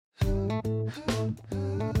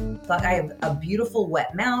fuck. I have a beautiful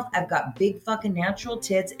wet mouth. I've got big fucking natural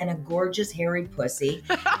tits and a gorgeous hairy pussy.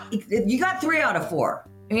 You got 3 out of 4,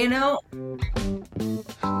 you know?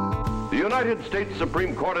 The United States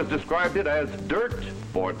Supreme Court has described it as dirt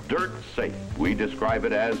for dirt's sake. We describe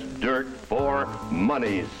it as dirt for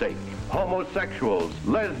money's sake. Homosexuals,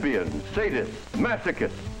 lesbians, sadists,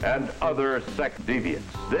 masochists, and other sex deviants.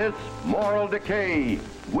 This moral decay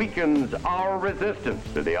weakens our resistance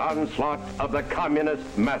to the onslaught of the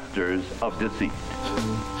communist masters of deceit.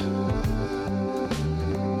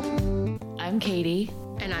 I'm Katie.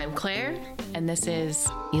 And I'm Claire. And this is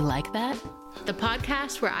You Like That? The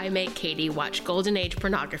podcast where I make Katie watch Golden Age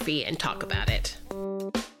pornography and talk about it.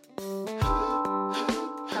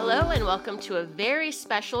 Hello and welcome to a very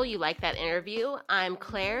special You Like That interview. I'm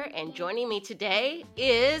Claire, and joining me today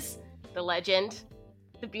is the legend,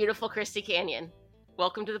 the beautiful Christy Canyon.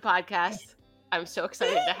 Welcome to the podcast. I'm so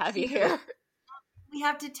excited to have you here. We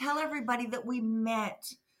have to tell everybody that we met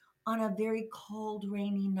on a very cold,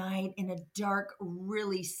 rainy night in a dark,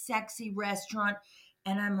 really sexy restaurant.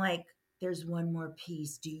 And I'm like, there's one more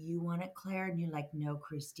piece. Do you want it, Claire? And you're like, no,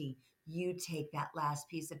 Christy, you take that last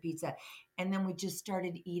piece of pizza. And then we just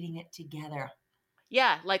started eating it together.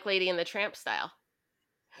 Yeah, like Lady and the Tramp style.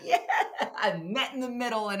 Yeah, I met in the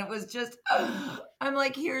middle and it was just, I'm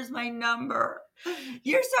like, here's my number.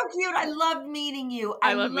 You're so cute. I loved meeting you.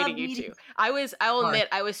 I love meeting you too. I'll admit,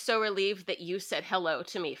 I was so relieved that you said hello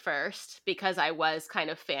to me first because I was kind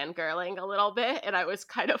of fangirling a little bit and I was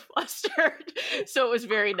kind of flustered. So it was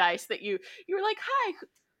very nice that you were like, hi,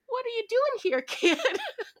 what are you doing here, kid?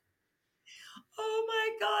 Oh my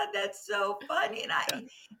God, that's so funny. And I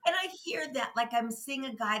hear that, like I'm seeing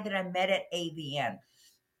a guy that I met at AVN.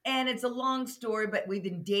 And it's a long story, but we've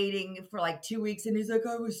been dating for like 2 weeks. And he's like,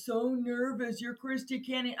 I was so nervous. You're Christy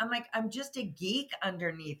Canyon. I'm like, I'm just a geek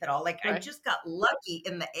underneath it all. Like, right. I just got lucky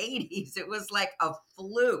in the 80s. It was like a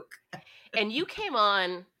fluke. And you came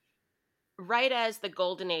on right as the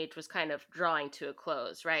golden age was kind of drawing to a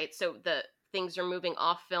close, right? So the things are moving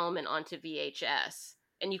off film and onto VHS.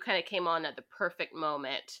 And you kind of came on at the perfect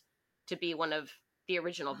moment to be one of the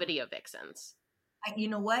original video vixens. You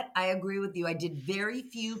know what? I agree with you. I did very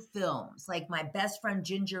few films. Like my best friend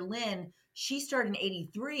Ginger Lynn, she started in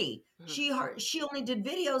 83. Mm-hmm. She only did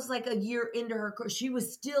videos like a year into her career. She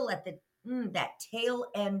was still at the that tail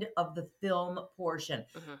end of the film portion.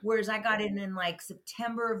 Mm-hmm. Whereas I got in like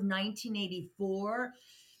September of 1984,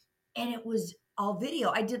 and it was all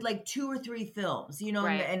video. I did like 2 or 3 films, you know,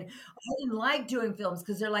 right. and I didn't like doing films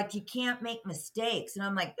because they're like, you can't make mistakes. And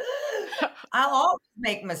I'm like, I'll always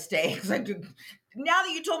make mistakes. Like, now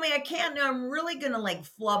that you told me I can, now I'm really going to like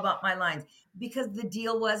flub up my lines, because the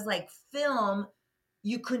deal was like film,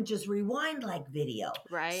 you couldn't just rewind like video.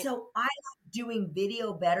 Right. So I like doing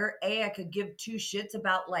video better. I could give 2 shits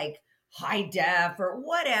about like high def or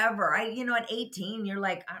whatever. At 18, you're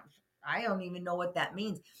like, I don't even know what that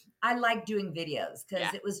means. I like doing videos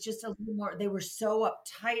because it was just a little more, they were so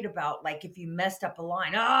uptight about like, if you messed up a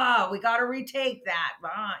line, we got to retake that,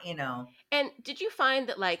 And did you find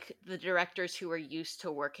that like the directors who were used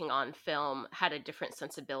to working on film had a different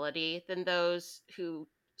sensibility than those who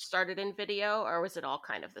started in video, or was it all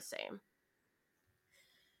kind of the same?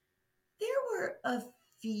 There were a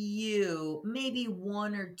few, maybe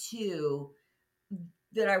 1 or 2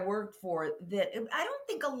 that I worked for that I don't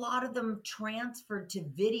think a lot of them transferred to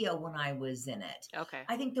video when I was in it. Okay.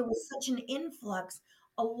 I think there was such an influx.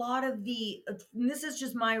 A lot of this is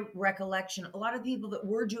just my recollection, a lot of people that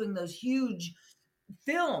were doing those huge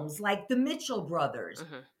films like the Mitchell brothers,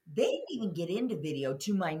 they didn't even get into video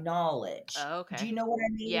to my knowledge. Oh, okay. Do you know what I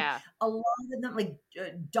mean? Yeah. A lot of them like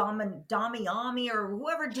Damiani or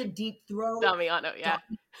whoever did Deep Throat. Damiano, yeah.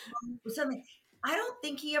 Something. I don't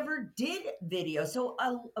think he ever did video. So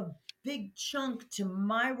a big chunk, to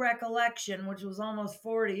my recollection, which was almost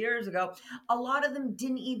 40 years ago, a lot of them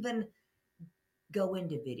didn't even go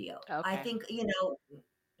into video. Okay. I think,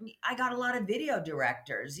 I got a lot of video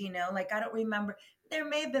directors, like I don't remember. There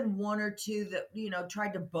may have been 1 or 2 that,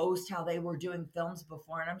 tried to boast how they were doing films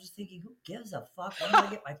before. And I'm just thinking, who gives a fuck? When do I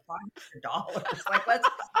get my $500? Like, let's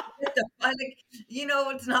get the fun.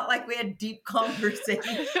 It's not like we had deep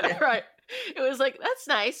conversations. Right. It was like, that's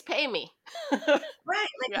nice. Pay me. Right.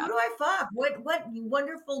 Like, who do I fuck? What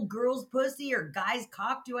wonderful girl's pussy or guy's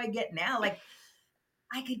cock do I get now? Like,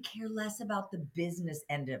 I could care less about the business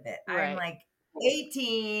end of it. Right. I'm like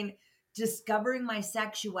 18, discovering my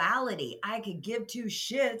sexuality. I could give 2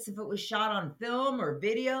 shits if it was shot on film or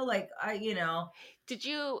video. Like,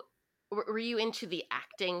 were you into the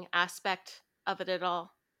acting aspect of it at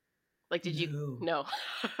all? Like, did you? No. No.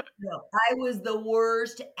 No, I was the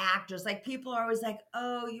worst actress. Like people are always like,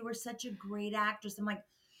 "Oh, you were such a great actress." I'm like,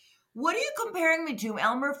 "What are you comparing me to,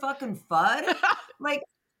 Elmer fucking Fudd?" Like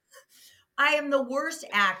I am the worst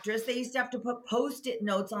actress. They used to have to put post-it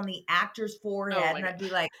notes on the actor's Oh forehead, my and god. I'd be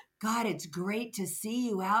like, "God, it's great to see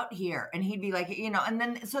you out here." And he'd be like, and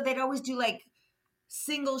then so they'd always do like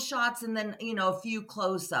single shots and then a few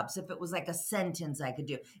close-ups if it was like a sentence I could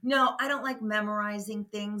do. No, I don't like memorizing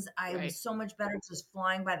things. I am Right. so much better just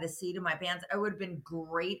flying by the seat of my pants. I would have been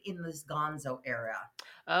great in this Gonzo era.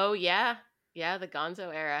 Oh yeah. Yeah, the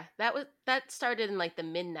Gonzo era. That started in like the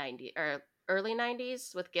mid 90s or early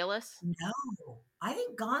 90s with Gillis. No, I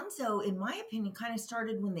think Gonzo, in my opinion, kind of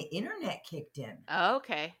started when the internet kicked in. Oh,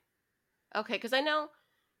 okay. Okay, cuz I know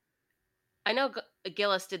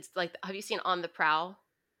Gillis did like, have you seen On the Prowl,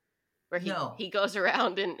 where he No. he goes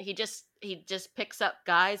around and he just picks up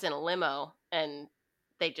guys in a limo and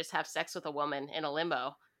they just have sex with a woman in a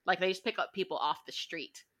limo. Like they just pick up people off the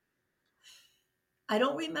street. I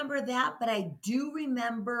don't remember that, but I do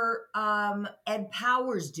remember Ed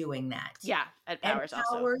Powers doing that. Yeah, Ed Ed Powers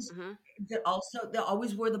also. Powers they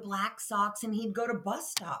always wore the black socks, and he'd go to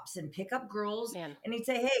bus stops and pick up girls, Man. and he'd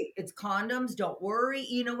say, "Hey, it's condoms, don't worry."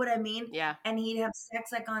 You know what I mean? Yeah. And he'd have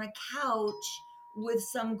sex like on a couch with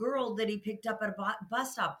some girl that he picked up at a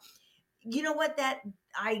bus stop. You know what? That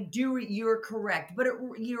I do. You're correct, but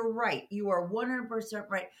you're right. You are 100%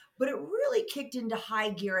 right. But it really kicked into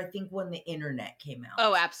high gear, I think, when the internet came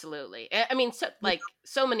Oh, out. absolutely. I mean,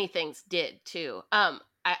 so many things did too.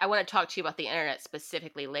 I want to talk to you about the internet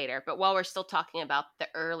specifically later, but while we're still talking about the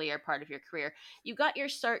earlier part of your career, you got your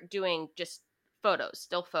start doing just photos,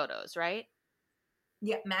 still photos, right?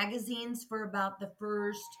 Yeah, magazines for about the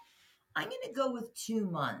first. I'm going to go with 2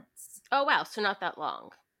 months. Oh wow, so not that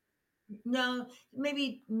long. No,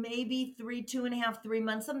 maybe three, 2.5, 3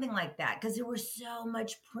 months, something like that. Because there was so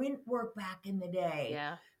much print work back in the day.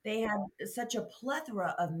 Yeah. They had such a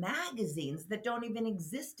plethora of magazines that don't even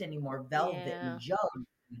exist anymore. Velvet and Yeah.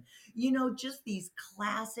 Jug, just these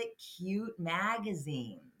classic, cute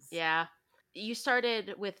magazines. Yeah. You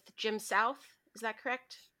started with Jim South, is that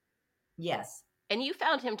correct? Yes. And you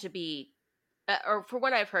found him to be, or for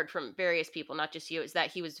what I've heard from various people, not just you, is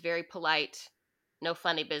that he was very polite, no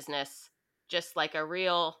funny business, just like a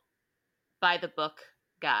real by the book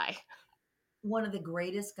guy. One of the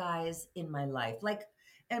greatest guys in my life. Like,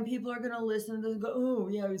 and people are going to listen and go, "Oh,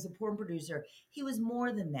 yeah, he's a porn producer." He was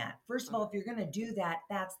more than that. First of all, if you're going to do that,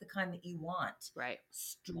 that's the kind that you want. Right.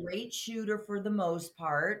 Straight shooter for the most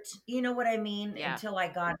part. You know what I mean? Yeah. Until I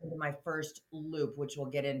got into my first loop, which we'll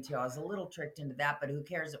get into. I was a little tricked into that, but who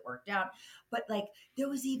cares? It worked out. But like, there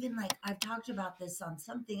was even like, I've talked about this on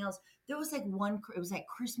something else. There was like it was like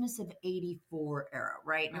Christmas of '84 era,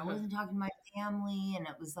 right? And I Hmm. wasn't talking to my family, and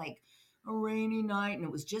it was like, a rainy night, and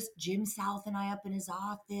it was just Jim South and I up in his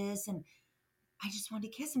office, and I just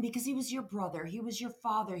wanted to kiss him because he was your brother, he was your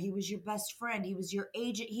father, he was your best friend, he was your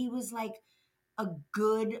agent, he was like a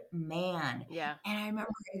good man. Yeah. And I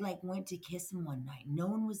remember I like went to kiss him one night, no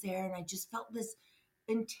one was there, and I just felt this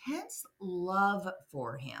intense love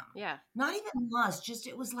for him. Yeah. Not even lust, just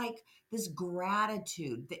it was like this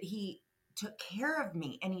gratitude that he took care of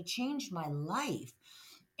me and he changed my life.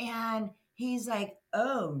 And he's like,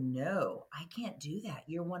 "Oh no, I can't do that.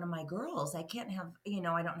 You're one of my girls. I can't have,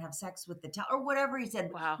 I don't have sex with the or whatever he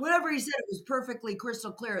said. Wow. Whatever he said, it was perfectly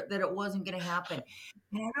crystal clear that it wasn't going to happen."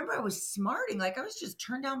 And I remember I was smarting, like I was just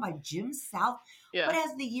turned down by Jim South. But Yeah.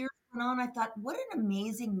 as the years went on, I thought, what an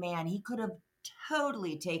amazing man. He could have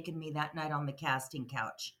totally taken me that night on the casting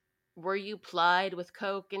couch. Were you plied with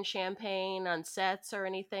Coke and champagne on sets or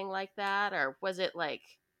anything like that? Or was it like,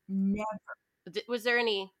 Never. was there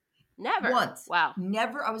any? Never. Once. Wow.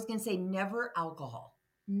 Never. I was going to say never alcohol.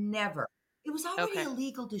 Never. It was already Okay.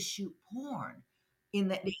 illegal to shoot porn in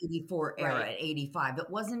the '84 era, Right. at '85. It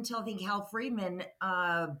wasn't until I think Hal Freeman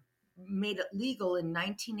made it legal in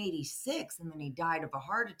 1986, and then he died of a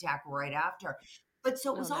heart attack right after. But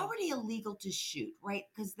so it Oh was no. already illegal to shoot, right?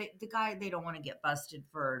 Because the guy, they don't want to get busted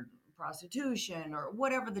for prostitution or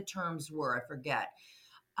whatever the terms were. I forget.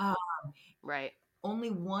 Uh, Right. Only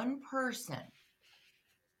one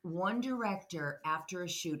director after a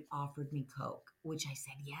shoot offered me Coke, which I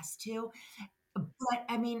said yes to. But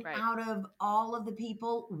I mean, Right. out of all of the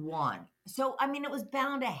people, one. So, I mean, it was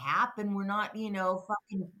bound to happen. We're not, fucking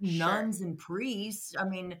Sure. nuns and priests. I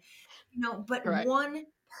mean, but Right. one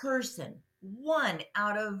person, one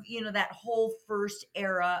out of, that whole first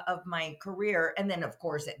era of my career. And then, of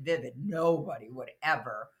course, at Vivid, nobody would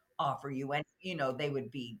ever offer you, and, they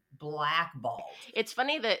would be blackballed. It's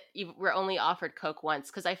funny that you were only offered Coke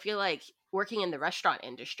once because I feel like working in the restaurant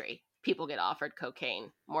industry, people get offered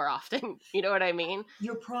cocaine more often. You know what I mean?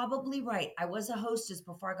 You're probably right. I was a hostess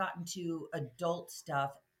before I got into adult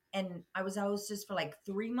stuff. And I was a hostess for like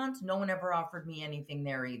 3 months. No one ever offered me anything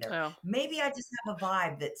there either. Oh, Maybe I just have a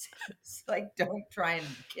vibe that's like, don't try and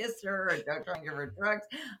kiss her or don't try and give her drugs.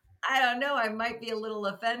 I don't know. I might be a little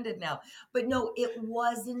offended now. But no, it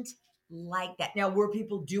wasn't like that. Now, were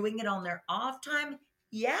people doing it on their off time?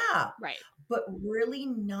 Yeah, right. but really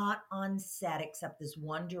not on set except this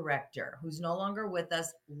one director who's no longer with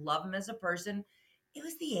us. Love him as a person. It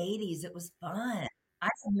was the 80s. It was fun. I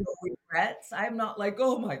have no regrets. I'm not like,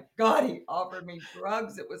 oh my God, he offered me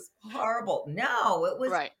drugs. It was horrible. No, it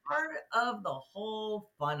was Right. part of the whole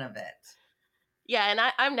fun of it. Yeah, and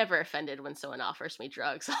I'm never offended when someone offers me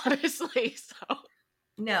drugs, honestly. So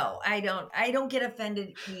No, I don't get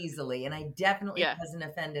offended easily, and I definitely yeah, wasn't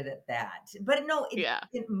offended at that. But no, yeah,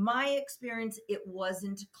 in my experience, it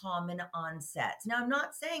wasn't common on sets. Now, I'm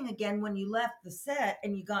not saying again when you left the set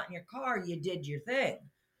and you got in your car, you did your thing.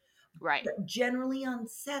 right, But generally on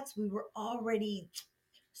sets, we were already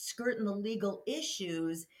skirting the legal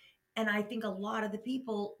issues, and I think a lot of the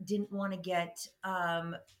people didn't want to get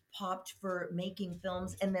popped for making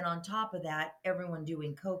films, and then on top of that, everyone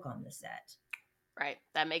doing coke on the set. right.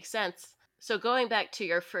 That makes sense. So going back to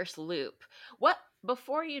your first loop, what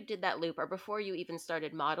before you did that loop or before you even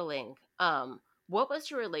started modeling, what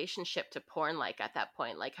was your relationship to porn like at that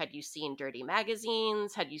point? Like, had you seen Dirty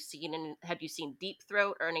Magazines? Had you seen Deep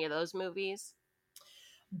Throat or any of those movies?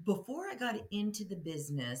 Before I got into the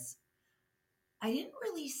business, I didn't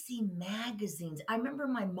really see magazines. I remember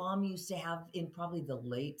my mom used to have in probably the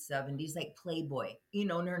late 70s, like Playboy, in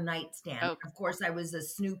her nightstand. Oh, Of course, I was a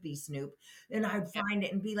Snoopy Snoop, and I'd yep. find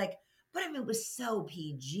it and be like, but I mean, it was so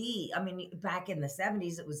PG. I mean, back in the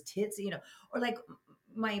 70s, it was tits, or like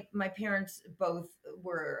my parents both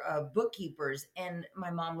were bookkeepers, and my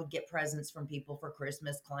mom would get presents from people for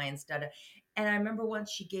Christmas, clients, da da. And I remember once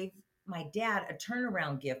she gave my dad a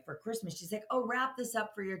turnaround gift for Christmas. She's like, "Oh, wrap this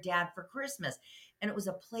up for your dad for Christmas." And it was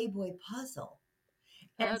a Playboy puzzle.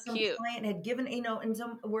 And Oh, some cute. client had given, and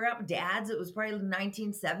we're at dad's, it was probably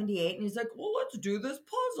 1978. And he's like, "Well, let's do this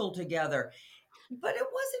puzzle together." But it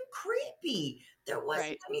wasn't creepy. There wasn't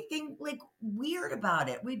Right. anything like weird about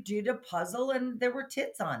it. We did a puzzle and there were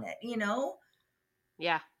tits on it.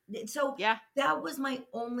 Yeah. So Yeah. that was my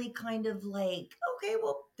only kind of like, okay,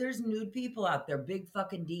 well, there's nude people out there, big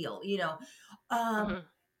fucking deal. Um, Hmm.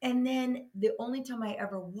 and then the only time I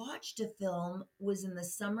ever watched a film was in the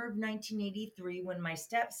summer of 1983 when my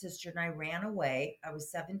stepsister and I ran away. I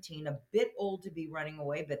was 17, a bit old to be running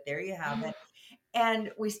away, but there you have it.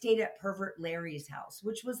 And we stayed at Pervert Larry's house,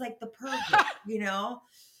 which was like the pervert.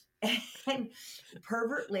 And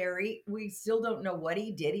Pervert Larry, we still don't know what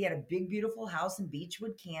he did. He had a big, beautiful house in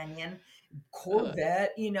Beechwood Canyon,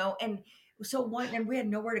 Corvette. And so and we had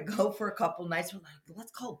nowhere to go for a couple nights. We're like,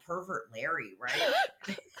 let's call Pervert Larry, right?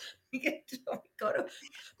 we go to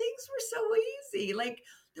things were so easy. Like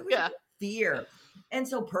there was Yeah. no fear. And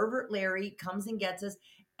so Pervert Larry comes and gets us.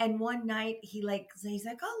 And one night he's like,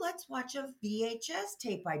 oh, let's watch a VHS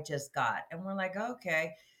tape I just got. And we're like,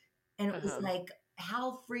 okay. And it was Uh-huh. like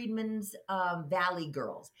Hal Friedman's Valley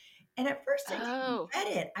Girls. And at first I didn't Oh. get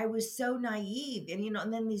it. I was so naive. And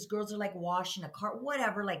then these girls are like washing a car,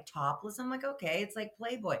 whatever, like topless. I'm like, okay, it's like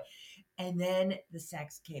Playboy. And then the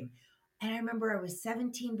sex came. And I remember I was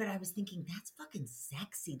 17, but I was thinking, that's fucking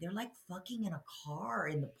sexy. They're like fucking in a car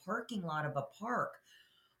in the parking lot of a park.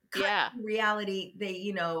 Cut Yeah. to reality,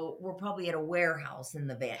 they were probably at a warehouse in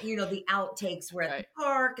the van. The outtakes were at the Right.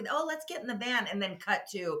 park and, oh, let's get in the van. And then cut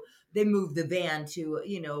to, they moved the van to,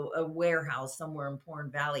 a warehouse somewhere in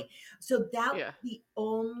Porn Valley. So Yeah.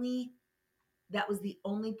 that was the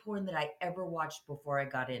only porn that I ever watched before I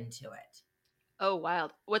got into it. Oh,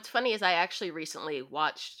 wild. What's funny is I actually recently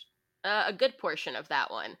watched a good portion of that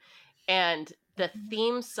one, and the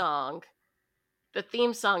theme song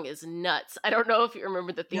is nuts. I don't know if you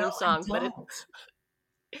remember the No, theme I song, but don't.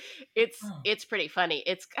 Oh, it's pretty funny.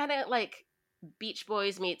 It's kind of like Beach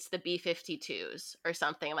Boys meets the B-52s or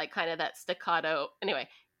something, like kind of that staccato. Anyway,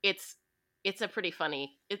 it's a pretty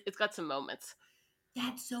funny. It's got some moments.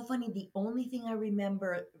 that's so funny. The only thing I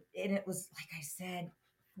remember, and it was like I said,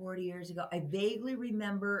 40 years ago, I vaguely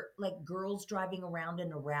remember like girls driving around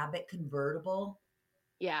in a rabbit convertible,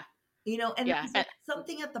 Yeah, and yeah, there's like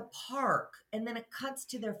something at the park, and then it cuts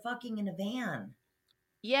to their fucking in a van.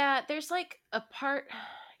 yeah. There's like a part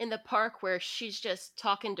in the park where she's just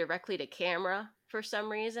talking directly to camera for some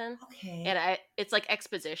reason, Okay. and it's like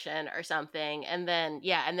exposition or something, and then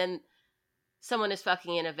someone is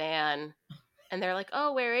fucking in a van, and they're like,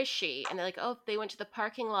 "Oh, where is she?" And they're like, "Oh, they went to the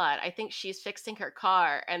parking lot. I think she's fixing her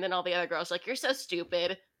car." And then all the other girls are like, "You're so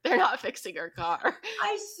stupid. They're not fixing her car."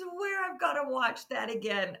 I swear I've got to watch that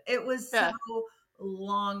again. It was so Yeah.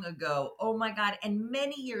 long ago. Oh my God. And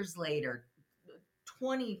many years later,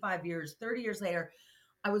 25 years, 30 years later,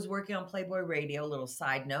 I was working on Playboy Radio, little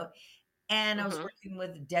side note, and I was Hmm. working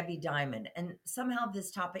with Debbie Diamond. And somehow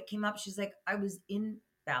this topic came up. She's like, I was in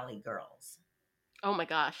Valley Girls. Oh my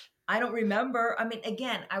gosh. I don't remember. I mean,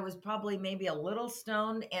 again, I was probably maybe a little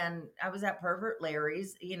stoned and I was at Pervert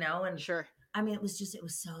Larry's, and Sure. I mean, it was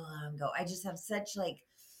so long ago. I just have such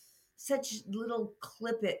little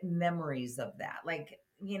clip it memories of that. Like,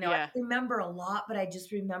 I Yeah. don't remember a lot, but I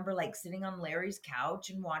just remember like sitting on Larry's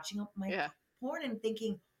couch and watching my Yeah. porn and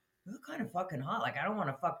thinking, you're kind of fucking hot. Like, I don't want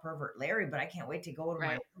to fuck Pervert Larry, but I can't wait to go to my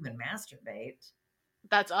Right. room and masturbate.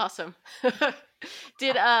 That's awesome.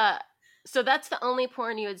 Did so that's the only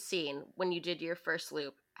porn you had seen when you did your first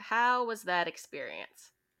loop. How was that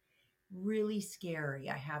experience? Really scary,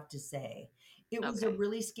 I have to say. It was a Okay.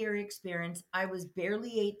 really scary experience. I was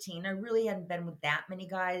barely 18. I really hadn't been with that many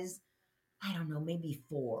guys. I don't know, maybe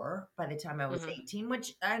 4 by the time I was Hmm. 18,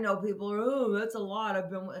 which I know people are, oh, that's a lot.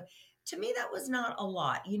 I've been with. To me, that was not a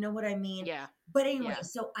lot. You know what I mean? Yeah. But anyway, Yeah.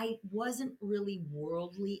 so I wasn't really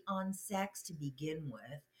worldly on sex to begin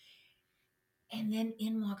with. And then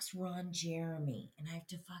in walks Ron Jeremy, and I have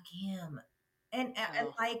to fuck him. And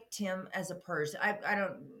Oh, I liked him as a person. I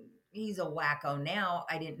don't. He's a wacko now.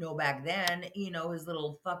 I didn't know back then. His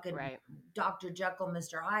little fucking right. Dr. Jekyll,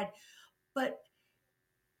 Mr. Hyde. But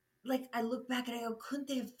like, I look back and I go, couldn't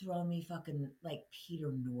they have thrown me fucking like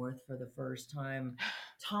Peter North for the first time?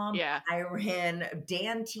 Tom Yeah. Byron,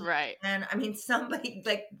 Dan T. Right. And I mean, somebody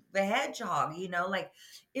like the hedgehog, like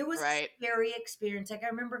it was Right. a scary experience. Like, I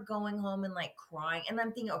remember going home and like crying, and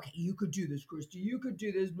I'm thinking, okay, you could do this, Christy. You could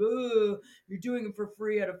do this. Blah. You're doing it for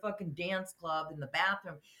free at a fucking dance club in the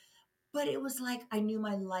bathroom. But it was like I knew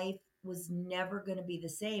my life was never going to be the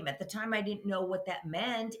same. At the time, I didn't know what that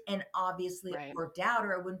meant. And obviously, it Right. worked out,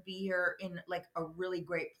 or I wouldn't be here in like a really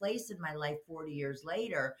great place in my life 40 years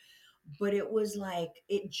later. But it was like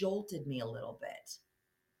it jolted me a little bit.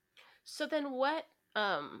 So then what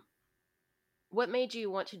made you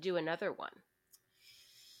want to do another one?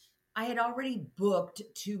 I had already booked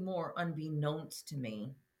 2 more unbeknownst to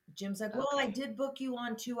me. Jim's like, well, I Okay. did book you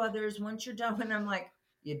on 2 others. Once you're done, and I'm like,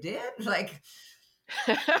 you did? Like,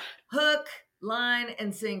 hook, line,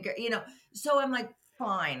 and sinker. So I'm like,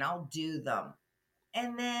 fine, I'll do them.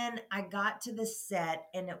 And then I got to the set,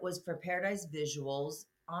 and it was for Paradise Visuals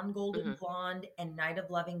on Golden Hmm. Blonde and Night of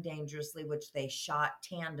Loving Dangerously, which they shot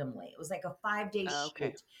tandemly. It was like a 5-day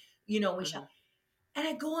Okay. shoot. We shot. Hmm. And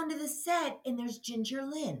I go onto the set, and there's Ginger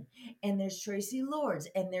Lynn, and there's Tracy Lords,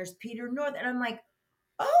 and there's Peter North. And I'm like,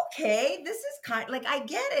 okay, this is like, I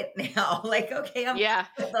get it now. Like, okay, Yeah.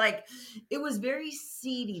 like, it was very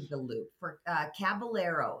seedy, the loop for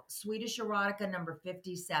Caballero, Swedish Erotica number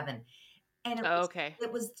 57. And Okay.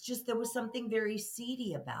 it was just, there was something very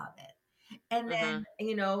seedy about it. And Hmm. then,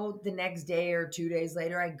 the next day or 2 days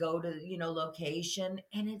later, I go to, location,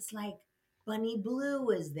 and it's like Bunny Blue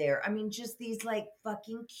is there. I mean, just these like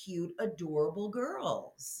fucking cute, adorable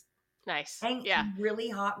girls Nice. and Yeah. really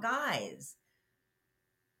hot guys.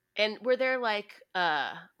 And were there like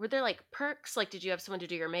perks? Like did you have someone to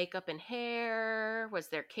do your makeup and hair? Was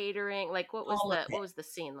there catering? Like All of what it. was the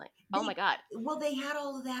scene like? Oh They my god. well, they had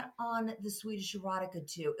all of that on the Swedish Erotica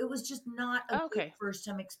too. It was just not a Oh, good okay. first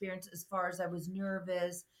time experience as far as I was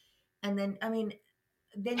nervous. And then, I mean,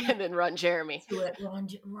 then you And then Run Jeremy. to it, Ron,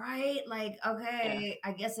 right? Like, Yeah. okay,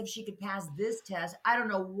 I guess if she could pass this test, I don't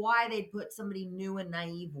know why they put somebody new and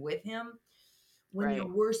naive with him when there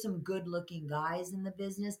Right. were some good looking guys in the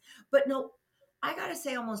business. But no, I got to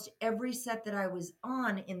say, almost every set that I was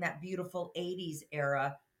on in that beautiful 80s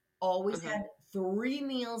era always Hmm. had 3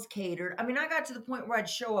 meals catered. I mean, I got to the point where I'd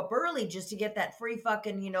show up early just to get that free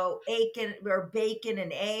fucking, bacon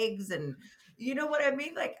and eggs. And you know what I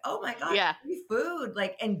mean? Like, oh my God, Yeah. free food,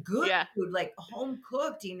 like, and good Yeah. food, like home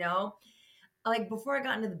cooked. Like, before I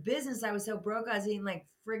got into the business, I was so broke. I was eating like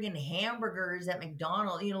friggin' hamburgers at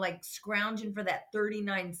McDonald's, like scrounging for that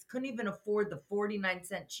 39, couldn't even afford the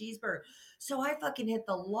 49-cent cheeseburger. So I fucking hit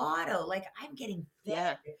the lotto. Like, I'm getting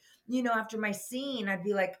Yeah. fed. After my scene, I'd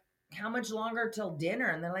be like, how much longer till dinner?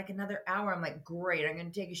 And they're like, another hour. I'm like, great. I'm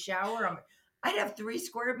going to take a shower. I'd have 3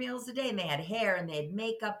 square meals a day, and they had hair and they had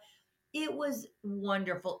makeup. It was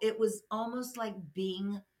wonderful. It was almost like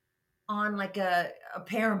being on like a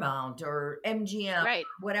Paramount or MGM or Right.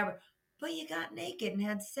 whatever, but you got naked and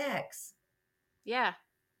had sex. Yeah.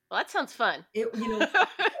 Well, that sounds fun. It,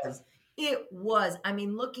 It was. I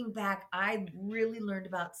mean, looking back, I really learned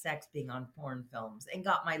about sex being on porn films and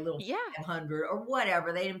got my little Yeah. 500 or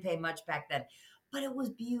whatever. They didn't pay much back then. But it was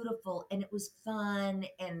beautiful and it was fun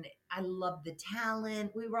and I loved the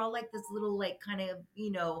talent. We were all like this little like kind of,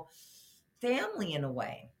 family in a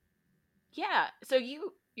way. Yeah. So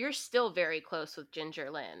you're still very close with Ginger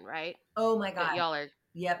Lynn, right? Oh my That god. y'all are,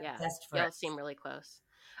 Yep, yeah. best Y'all friends. seem really close.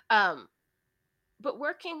 Um, but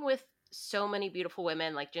working with so many beautiful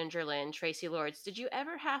women like Ginger Lynn, Tracy Lords, did you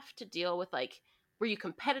ever have to deal with like, were you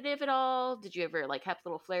competitive at all? Did you ever like have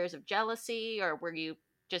little flares of jealousy, or were you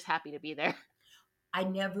just happy to be there? I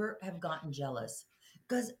never have gotten jealous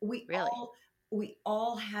because we Really? all we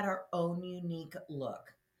all had our own unique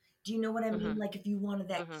look. Do you know what I Mm-hmm. mean? Like if you wanted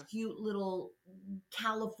that Mm-hmm. cute little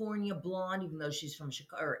California blonde, even though she's from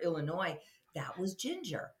Chicago or Illinois, that was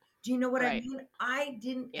Ginger. Do you know what I Right. mean? I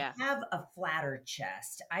didn't Yeah. have a flatter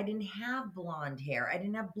chest. I didn't have blonde hair. I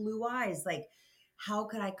didn't have blue eyes. Like, how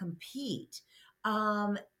could I compete?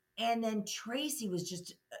 Um, and then Tracy was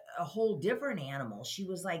just a whole different animal. She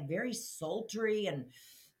was like very sultry and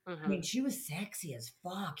I Mm-hmm. mean, she was sexy as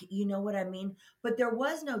fuck. You know what I mean? But there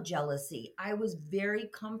was no jealousy. I was very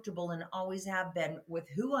comfortable and always have been with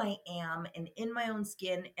who I am and in my own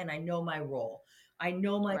skin and I know my role. I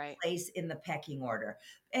know my Right. place in the pecking order.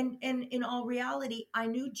 And in all reality, I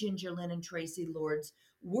knew Ginger Lynn and Tracy Lords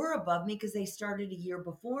were above me because they started a year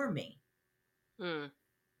before me. Mm.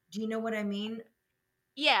 Do you know what I mean?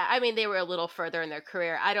 Yeah, I mean, they were a little further in their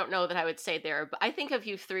career. I don't know that I would say they're, but I think of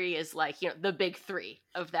you three as like, the big three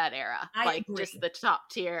of that era, I like just agree. the top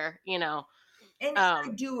tier. And I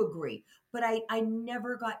Um, do agree, but I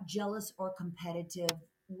never got jealous or competitive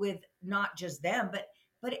with not just them, but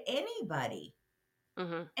anybody.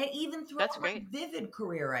 hmm And even throughout That's my great. Vivid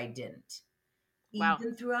career, I didn't. Wow.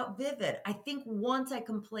 Even throughout Vivid, I think once I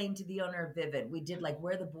complained to the owner of Vivid. We did like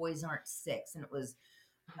Where the Boys Aren't Six, and it was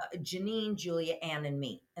Janine, Julia, Ann, and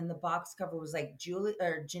me. And the box cover was like Julie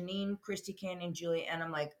or Janine, Christy Canyon, Julia, and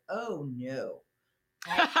I'm like, oh no,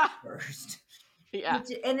 I first. Yeah.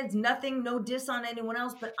 Which and it's nothing, no diss on anyone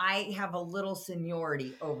else, but I have a little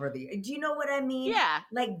seniority over the. Do you know what I mean? Yeah.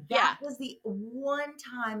 Like that Yeah. was the one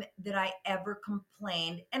time that I ever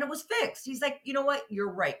complained, and it was fixed. He's like, you know what?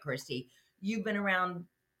 You're right, Christy. You've been around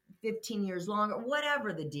 15 years longer,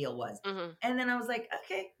 whatever the deal was. hmm And then I was like,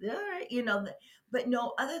 okay, all right, But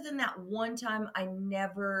no, other than that one time, I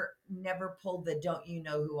never pulled the "don't you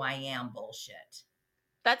know who I am" bullshit.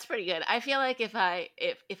 That's pretty good. I feel like if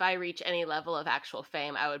I reach any level of actual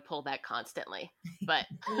fame, I would pull that constantly. But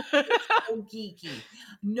So geeky.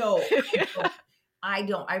 No, I don't. I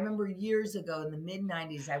don't. I remember years ago in the mid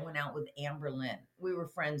 90s, I went out with Amber Lynn. We were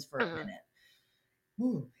friends for a Mhm. minute.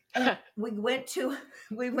 Ooh. And we went to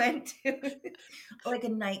like a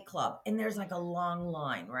nightclub and there's like a long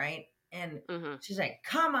line, right? And Mhm. she's like,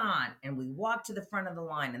 come on. And we walk to the front of the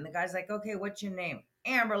line and the guy's like, okay, what's your name?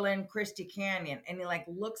 Amberlyn Christy Canyon. And he like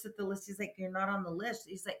looks at the list. He's like, you're not on the list.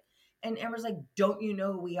 He's like, and Amber's like, don't you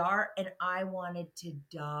know who we are? And I wanted to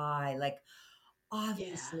die. Like, Yeah.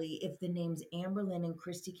 obviously, if the names Amberlyn and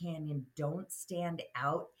Christy Canyon don't stand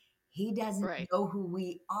out, he doesn't Right. know who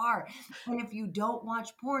we are. And if you don't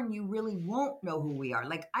watch porn, you really won't know who we are.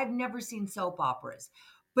 Like I've never seen soap operas,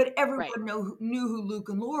 but Right. everyone knew who Luke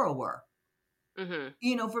and Laura were, Mhm.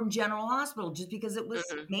 from General Hospital, just because it was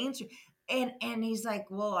Mhm. mainstream. And he's like,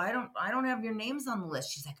 well, I don't have your names on the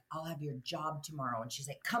list. She's like, I'll have your job tomorrow. And she's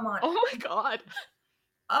like, come on. Oh my god.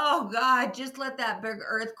 Oh God, just let that big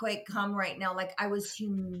earthquake come right now. Like I was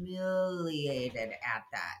humiliated at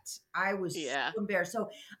that. I was Yeah. so embarrassed. So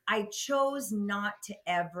I chose not to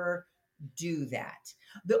ever do that.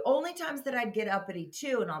 The only times that I'd get uppity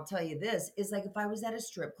too, and I'll tell you this, is like if I was at a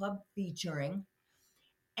strip club featuring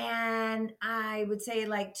and I would say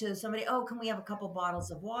like to somebody, oh, can we have a couple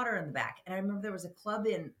bottles of water in the back? And I remember there was a club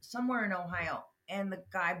in somewhere in Ohio and the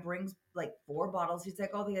guy brings like 4 bottles. He's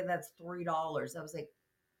like, oh yeah, that's $3. I was like,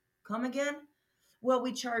 come again? Well,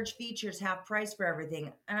 we charge features half price for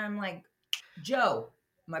everything. And I'm like, Joe,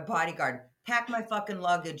 my bodyguard, pack my fucking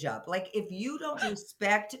luggage up. Like, if you don't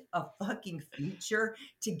respect a fucking feature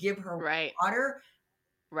to give her Right. water,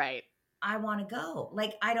 Right. I want to go.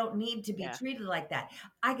 Like, I don't need to be Yeah. treated like that.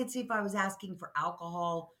 I could see if I was asking for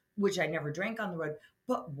alcohol, which I never drank on the road,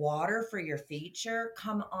 but water for your feature,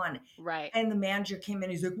 come on. Right. And the manager came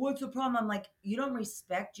in, he's like, what's the problem? I'm like, you don't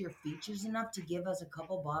respect your features enough to give us a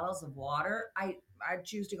couple bottles of water. I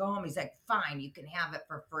choose to go home. He's like, fine, you can have it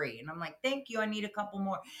for free. And I'm like, thank you. I need a couple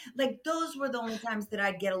more. Like, those were the only times that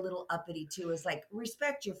I'd get a little uppity too, is like,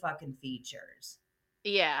 respect your fucking features.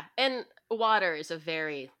 Yeah. And water is a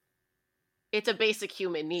very it's a basic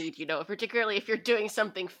human need, particularly if you're doing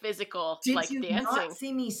something physical Did like you not dancing.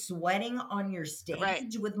 see me sweating on your Right.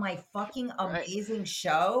 stage with my fucking Right. amazing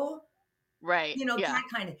show? Right. Yeah. That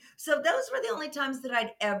kind of. So those were the only times that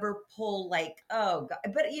I'd ever pull like, oh God.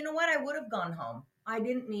 But you know what? I would have gone home. I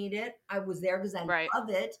didn't need it. I was there because I Right. love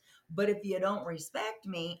it. But if you don't respect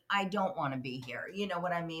me, I don't want to be here. You know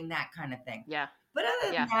what I mean? That kind of thing. Yeah. But other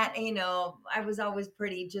than Yeah. that, I was always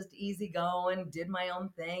pretty just easygoing, did my own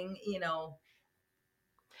thing.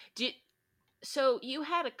 Do you, so you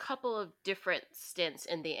had a couple of different stints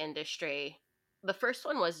in the industry. The first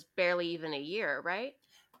one was barely even a year, right?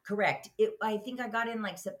 Correct. I think I got in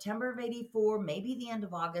like September of 84, maybe the end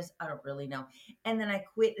of August. I don't really know. And then I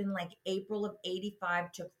quit in like April of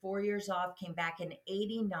 85, took 4 years off, came back in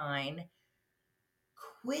 89,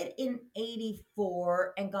 quit in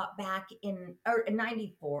 84 and got back or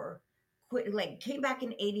 94, quit, like came back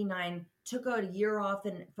in 89, took a year off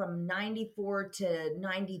and from 94 to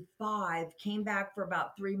 95, came back for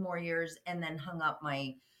about 3 more years and then hung up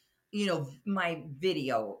my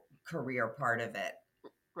video career part of it.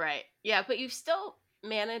 Right. Yeah, but you've still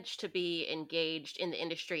managed to be engaged in the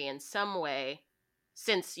industry in some way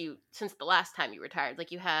since the last time you retired.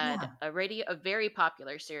 Like you had Yeah. a very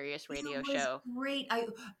popular Sirius It radio was show. great.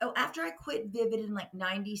 After I quit Vivid in like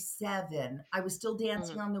 97, I was still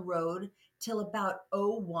dancing Mhm. on the road till about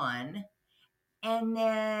 '01. And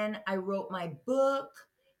then I wrote my book.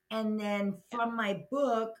 And then Yeah. from my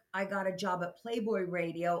book, I got a job at Playboy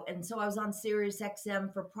Radio. And so I was on Sirius XM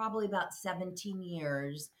for probably about 17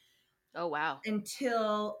 years Oh wow.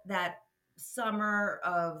 until that summer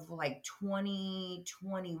of like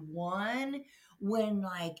 2021 when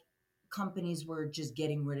like companies were just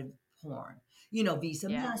getting rid of porn.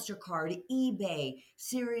 Visa, Yeah. MasterCard, eBay,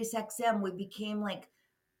 Sirius XM, we became like,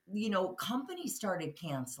 companies started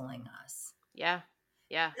canceling us. Yeah.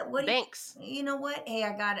 Yeah. What The do you banks. You know what? Hey,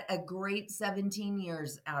 I got a great 17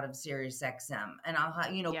 years out of Sirius XM, and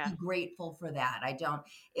Yeah. be grateful for that. I don't.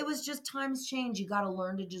 It was just times change. You got to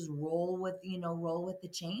learn to just roll with the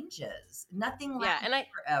changes. Nothing Yeah,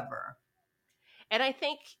 lasts forever. and I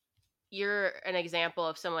think you're an example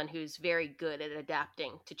of someone who's very good at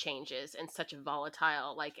adapting to changes in such a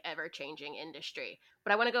volatile, like ever changing industry.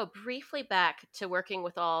 But I want to go briefly back to working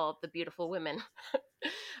with all the beautiful women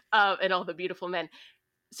and all the beautiful men.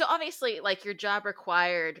 So obviously, like your job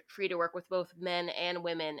required for you to work with both men and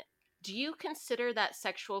women. Do you consider that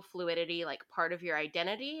sexual fluidity like part of your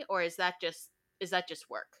identity, or is that just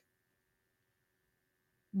work?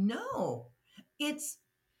 No, it's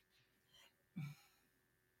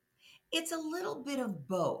it's a little bit of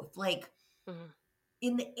both. Like Hmm.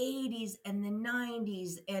 in the 80s and the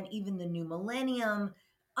 90s and even the new millennium,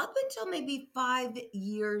 up until maybe 5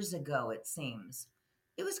 years ago, it seems,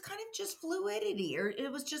 it was kind of just fluidity or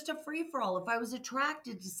it was just a free for all. If I was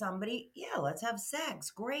attracted to somebody, yeah, let's have sex.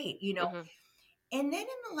 Great. Hmm. And then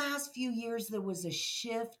in the last few years, there was a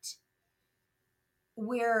shift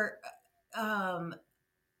where um,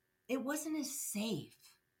 it wasn't as safe.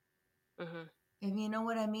 Hmm. If you know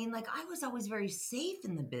what I mean? Like I was always very safe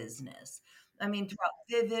in the business. I mean, throughout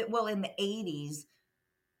Vivid, well, in the 80s,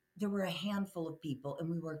 there were a handful of people and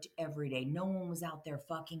we worked every day. No one was out there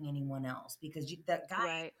fucking anyone else because that guy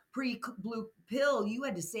Right. pre-blue pill, you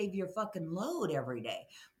had to save your fucking load every day.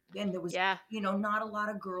 And there was, Yeah. not a lot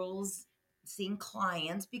of girls seeing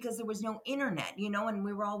clients because there was no internet, and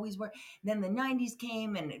we were always then the 90s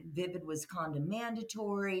came and Vivid was condom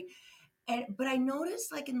mandatory. But I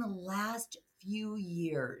noticed like in the last few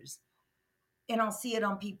years, and I'll see it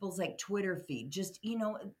on people's like Twitter feed, just,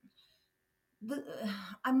 the,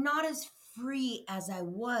 I'm not as free as I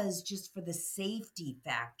was just for the safety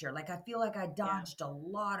factor. Like I feel like I Yeah. dodged a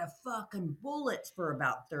lot of fucking bullets for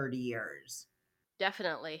about 30 years.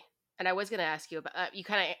 Definitely. And I was going to ask you about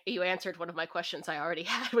you answered one of my questions I already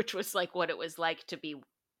had, which was like what it was like to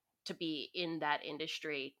be in that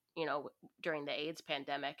industry, during the AIDS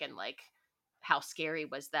pandemic and like how scary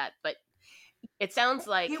was that? But it sounds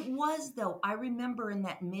like It was though. I remember in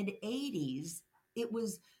that mid 80s, it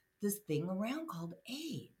was this thing around called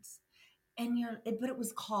AIDS. But it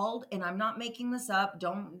was called, and I'm not making this up.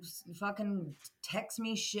 Don't fucking text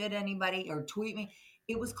me shit, anybody, or tweet me.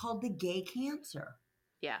 It was called the gay cancer.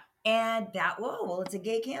 yeah, And that, whoa, well, it's a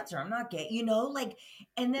gay cancer. I'm not gay, like,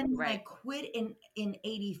 and then when I right. quit in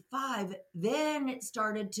 85, then it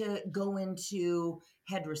started to go into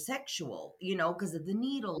heterosexual, because of the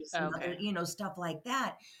needles and other, Okay. stuff like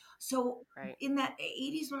that. So Right. in that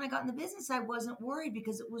 80s, when I got in the business, I wasn't worried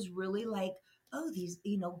because it was really like, oh, these,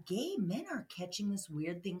 gay men are catching this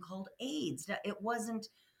weird thing called AIDS. It wasn't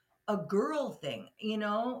a girl thing,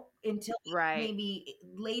 until Right. maybe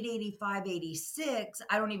late 85, 86.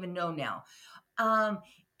 I don't even know now. Um,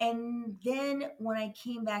 and then when I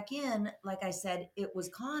came back in, like I said, it was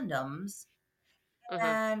condoms, Hmm.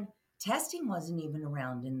 and testing wasn't even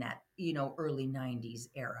around in that, early 90s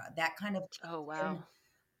era. That kind of Oh, kicked in. wow.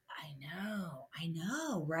 I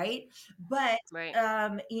know, right? But Right.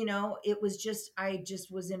 it was just I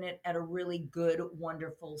just was in it at a really good,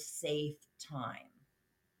 wonderful, safe time.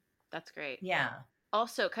 That's great. Yeah.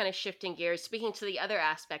 Also, kind of shifting gears, speaking to the other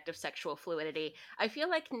aspect of sexual fluidity, I feel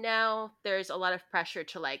like now there's a lot of pressure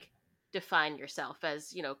to like define yourself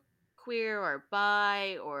as, queer or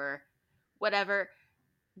bi or whatever.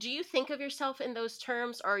 Do you think of yourself in those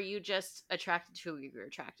terms, or are you just attracted to who you're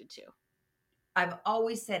attracted to? I've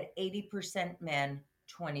always said 80% men,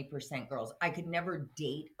 20% girls. I could never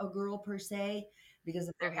date a girl per se because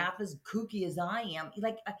if they're Hmm. half as kooky as I am,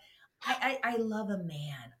 like I love a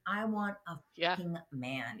man. I want a Yeah. fucking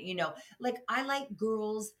man. Like I like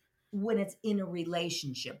girls when it's in a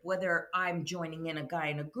relationship, whether I'm joining in a guy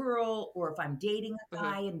and a girl, or if I'm dating a Hmm.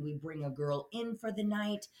 guy and we bring a girl in for the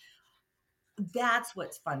night. That's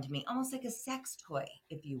what's fun to me, almost like a sex toy,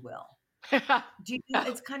 if you will.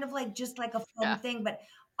 It's kind of like just like a fun Yeah. thing, but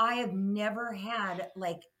I have never had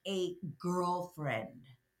like a girlfriend.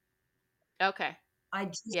 Okay. I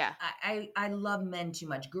just Yeah. I love men too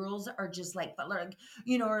much. Girls are just like,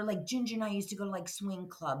 or like Ginger and I used to go to like swing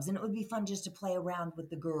clubs, and it would be fun just to play around with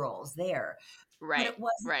the girls there. But Right. it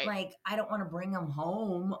wasn't Right. like I don't want to bring them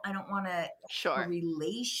home. I don't want to a Sure.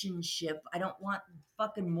 relationship. I don't want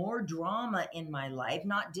fucking more drama in my life.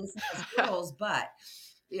 Not dissing as girls, but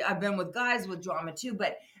yeah, I've been with guys with drama too.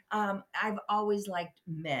 But I've always liked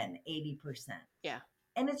men, 80%. Yeah.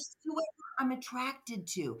 And it's whoever I'm attracted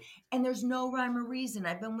to. And there's no rhyme or reason.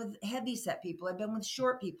 I've been with heavy set people. I've been with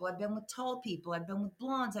short people. I've been with tall people. I've been with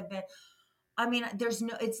blondes. There's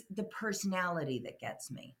it's the personality that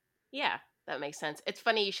gets me. Yeah. That makes sense. It's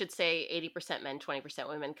funny you should say 80% men, 20%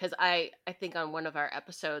 women, because I think on one of our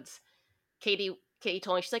episodes, Katie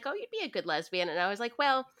told me, she's like, "Oh, you'd be a good lesbian," and I was like,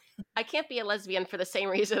 "Well, I can't be a lesbian for the same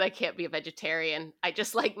reason I can't be a vegetarian. I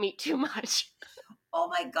just like meat too much." Oh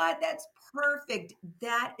my God, that's perfect.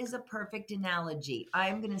 That is a perfect analogy.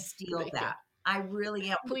 I'm going to steal Thank you. that. I really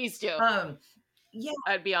am. Please do. Um, yeah,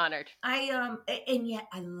 I'd be honored. and yet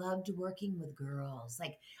I loved working with girls.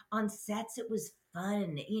 Like on sets, it was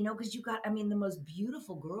fun, because you got, the most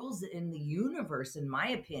beautiful girls in the universe, in my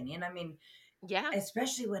opinion. Yeah.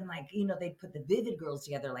 Especially when they put the Vivid girls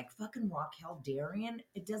together, like fucking Raquel Darrian.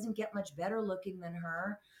 It doesn't get much better looking than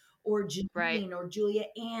her, or Right. Janine, or Julia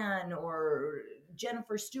Ann, or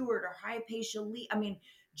Jennifer Stewart, or Hypatia Lee.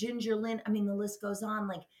 Ginger Lynn. The list goes on.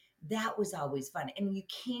 Like that was always fun. And you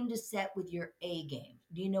came to set with your A game.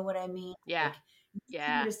 Do you know what I mean? Yeah. Like you came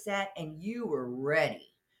Yeah. to set and you were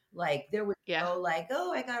ready. Like there was Yeah. no like,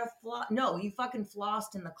 oh, I got to floss. No, you fucking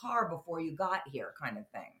flossed in the car before you got here, kind of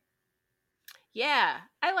thing. Yeah.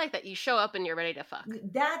 I like that you show up and you're ready to fuck.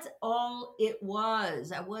 That's all it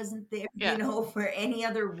was. I wasn't there, Yeah. for any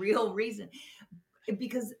other real reason.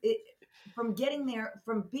 Because from getting there,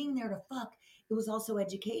 from being there to fuck, it was also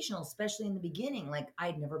educational, especially in the beginning. Like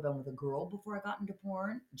I'd never been with a girl before I got into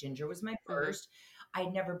porn. Ginger was my Hmm. first.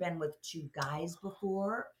 I'd never been with two guys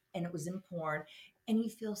before, and it was in porn. And you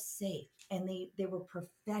feel safe. And they were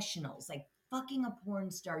professionals. Like fucking a porn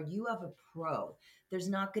star, you have a pro. There's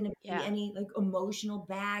not going to be Yeah. any like emotional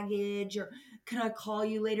baggage or can I call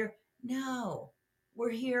you later? No, we're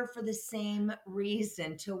here for the same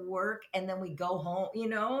reason, to work, and then we go home,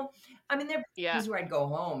 There'd be Yeah. times where I'd go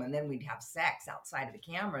home and then we'd have sex outside of the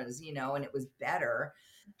cameras, and it was better.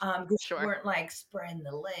 Because we Sure. weren't like spreading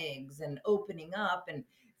the legs and opening up and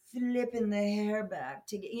flipping the hair back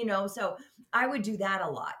to get, so I would do that a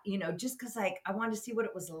lot, just because like I wanted to see what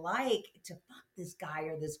it was like to fuck this guy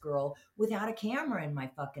or this girl without a camera in my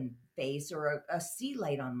fucking face or a sea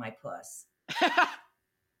light on my puss.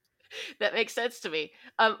 That makes sense to me.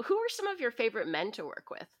 Who were some of your favorite men to work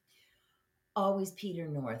with? Always Peter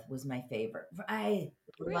North was my favorite. I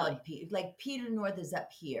Really? love Peter. Like Peter North is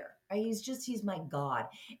up here. He's my god.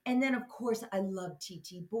 And then of course I love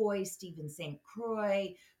T.T. Boy, Stephen St.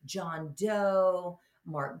 Croix, John Doe,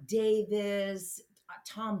 Mark Davis,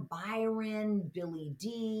 Tom Byron, Billy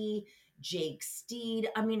D, Jake Steed.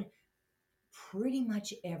 Pretty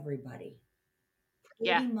much everybody.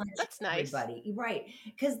 Yeah. Pretty much That's nice. everybody. Right.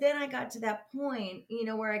 Because then I got to that point,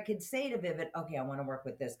 where I could say to Vivid, okay, I want to work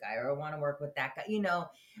with this guy or I want to work with that guy.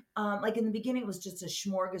 Like in the beginning, it was just a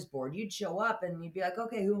smorgasbord. You'd show up and you'd be like,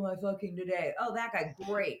 okay, who am I fucking today? Oh, that guy,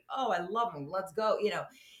 great. Oh, I love him. Let's go.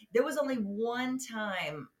 There was only one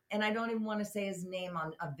time, and I don't even want to say his name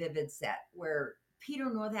on a Vivid set, where Peter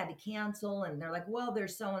North had to cancel, and they're like, well,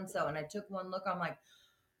 there's so and so. And I took one look, I'm like,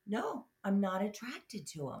 no, I'm not attracted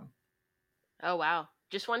to him. Oh, wow.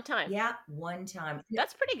 Just one time. Yeah, one time.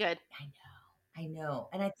 That's pretty good. I know.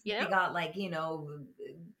 And I think You they know? got like,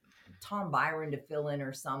 Tom Byron to fill in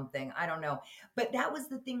or something. I don't know. But that was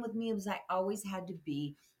the thing with me, was I always had to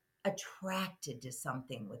be attracted to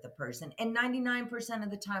something with a person. And 99%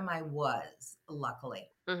 of the time I was, luckily.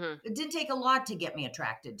 Mm-hmm. It didn't take a lot to get me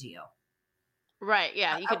attracted to you. Right.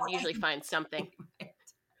 Yeah. I, You I could usually find something.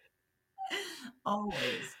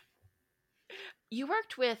 always. You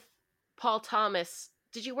worked with Paul Thomas.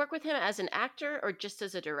 Did you work with him as an actor or just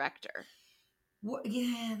as a director? Well,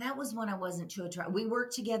 yeah, that was when I wasn't too attracted. We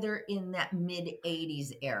worked together in that mid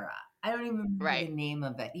 80s era. I don't even remember Right. the name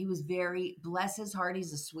of it. He was very, bless his heart,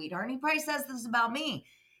 he's a sweetheart. And he probably says this about me.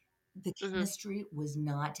 The Mm-hmm. chemistry was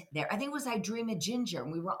not there. I think it was I Dream of Ginger,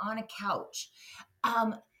 and we were on a couch.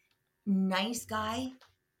 Nice guy,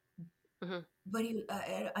 Mm-hmm. but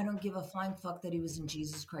I don't give a flying fuck that he was in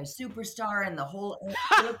Jesus Christ Superstar and the whole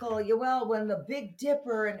political, when the Big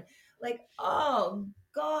Dipper, and like, oh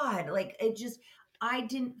God, like it just, I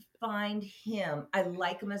didn't find him, I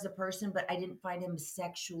like him as a person, but I didn't find him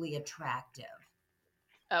sexually attractive.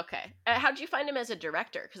 Okay. How'd you find him as a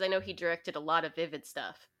director? Because I know he directed a lot of Vivid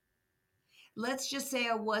stuff. Let's just say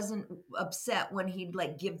I wasn't upset when he'd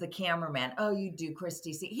like give the cameraman, oh, you do,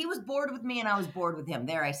 Christy. See, he was bored with me and I was bored with him.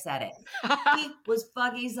 There, I said it. He was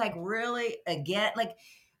fucking, he's like, really? Again? Like,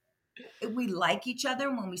 we like each other.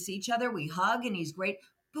 And when we see each other, we hug and he's great.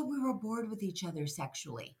 But we were bored with each other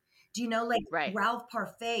sexually. Do you know, like Right. Ralph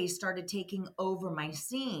Parfait started taking over my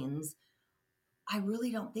scenes. I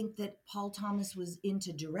really don't think that Paul Thomas was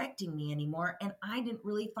into directing me anymore. And I didn't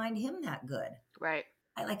really find him that good. Right.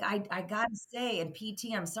 I gotta say, and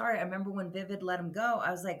PT, I'm sorry. I remember when Vivid let him go,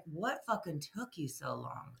 I was like, what fucking took you so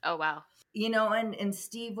long? Oh, wow. And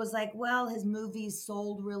Steve was like, well, his movies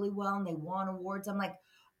sold really well and they won awards. I'm like,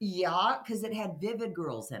 yeah, because it had Vivid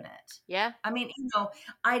girls in it. Yeah. I mean,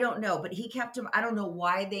 I don't know, but he kept him. I don't know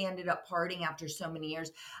why they ended up parting after so many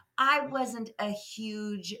years. I wasn't a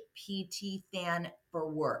huge PT fan for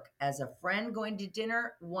work. As a friend going to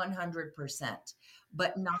dinner, 100%,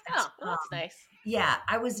 but not. Oh, well, that's nice. Yeah,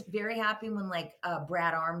 I was very happy when like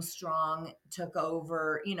Brad Armstrong took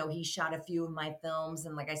over. He shot a few of my films,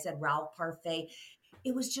 and like I said, Ralph Parfait.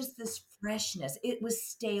 It was just this freshness. It was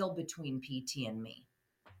stale between PT and me.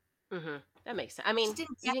 Mm-hmm. That makes sense. I mean,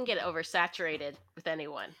 you can get oversaturated with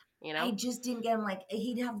anyone, I just didn't get him. Like,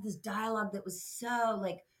 he'd have this dialogue that was so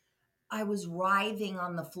like, I was writhing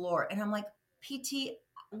on the floor, and I'm like, PT,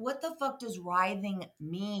 what the fuck does writhing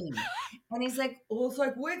mean? And he's like, well, it's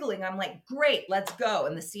like wiggling. I'm like, great, let's go.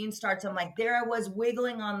 And the scene starts. I'm like, there I was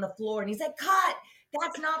wiggling on the floor. And he's like, cut.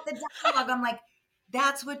 That's not the dialogue. I'm like,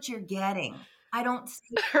 that's what you're getting. I don't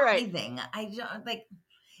see Right. writhing. I don't like,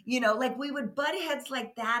 like we would butt heads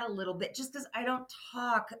like that a little bit, just because I don't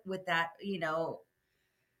talk with that,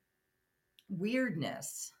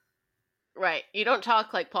 weirdness. Right. You don't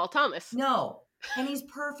talk like Paul Thomas. No. And he's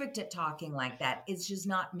perfect at talking like that. It's just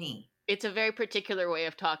not me. It's a very particular way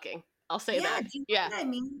of talking. I'll say that. Do you know what I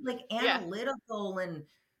mean? Like analytical and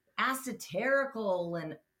esoterical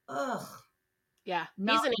and ugh. Yeah.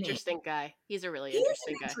 He's an interesting guy. He's a really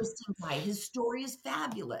interesting guy. Interesting guy. His story is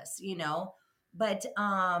fabulous, But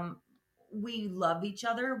we love each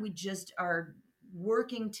other. We just are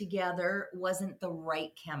working together wasn't the right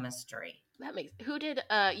chemistry. That makes. Who did?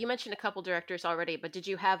 You mentioned a couple directors already, but did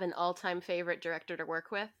you have an all-time favorite director to work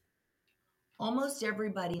with? Almost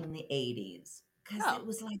everybody in the 80s, because it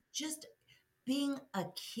was like just being a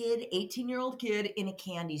kid, 18-year-old kid in a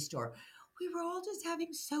candy store. We were all just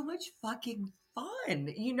having so much fucking fun,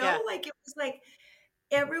 Like it was like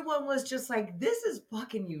everyone was just like, this is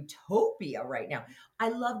fucking utopia right now. I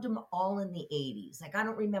loved them all in the 80s. Like I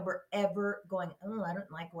don't remember ever going, oh, I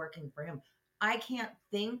don't like working for him. I can't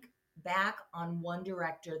think back on one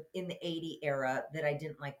director in the 80 era that I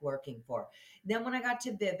didn't like working for. Then when I got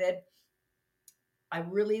to Vivid, I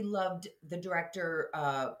really loved the director,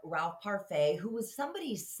 Ralph Parfait, who was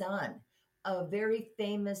somebody's son, a very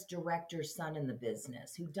famous director's son in the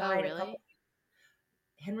business who died a couple.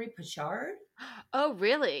 Henry Pichard. Oh,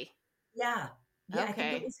 really? Yeah. Okay. I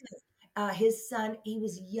think it was his son. He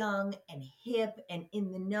was young and hip and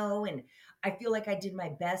in the know. And I feel like I did my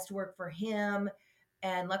best work for him.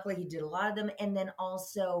 And luckily he did a lot of them. And then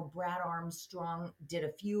also Brad Armstrong did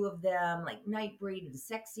a few of them, like Nightbreed and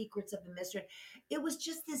Sex Secrets of the Mystery. It was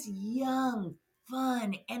just this young,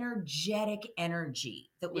 fun, energetic energy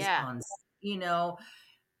that was on,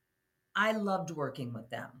 I loved working with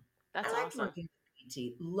them. That's I liked awesome. working with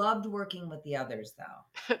T. Loved working with the others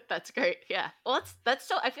though. That's great. Yeah. Well, that's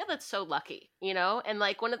so. I feel that's so lucky, you know. And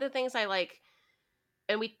like one of the things I like,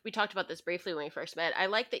 and we talked about this briefly when we first met. I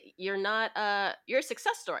like that you're not you're a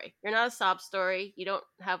success story. You're not a sob story. You don't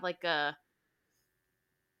have like a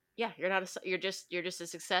yeah. You're not a you're just a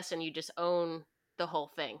success, and you just own the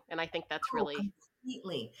whole thing. And I think that's Oh, really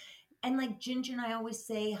completely. And like Ginger and I always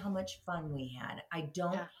say how much fun we had.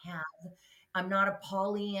 yeah. I'm not a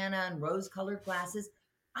Pollyanna and rose-colored glasses.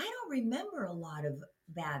 I don't remember a lot of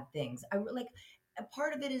bad things. Like a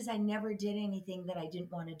part of it is I never did anything that I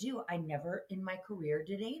didn't want to do. I never in my career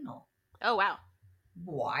did anal. Oh wow.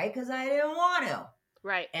 Why? Because I didn't want to.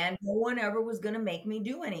 Right. And no one ever was going to make me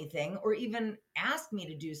do anything or even ask me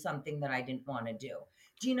to do something that I didn't want to do.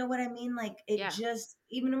 Do you know what I mean? Like it Yeah. just,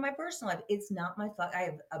 even in my personal life, it's not my fuck. I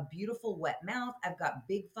have a beautiful wet mouth. I've got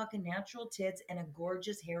big fucking natural tits and a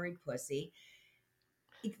gorgeous hairy pussy.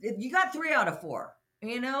 If you got 3 out of 4,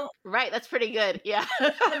 you know, Right. That's pretty good. Yeah.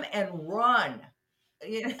 come and run.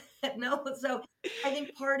 You know, so I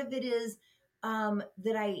think part of it is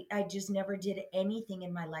that I just never did anything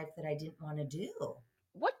in my life that I didn't want to do.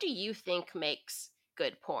 What do you think makes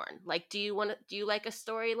good porn? Like, do you like a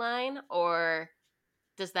storyline, or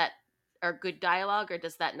does that or good dialogue, or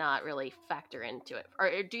does that not really factor into it,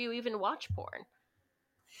 or do you even watch porn?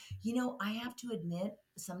 You know, I have to admit,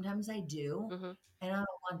 sometimes I do, Mm-hmm. and I don't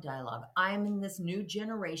want dialogue. I'm in this new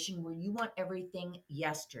generation where you want everything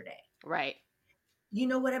yesterday. Right. You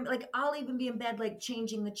know what I'm like? I'll even be in bed, like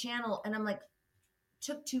changing the channel, and I'm like,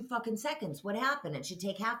 took 2 fucking seconds. What happened? It should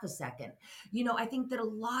take half a second. You know, I think that a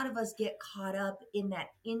lot of us get caught up in that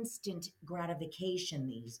instant gratification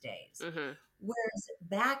these days. Mm-hmm. Whereas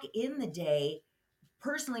back in the day,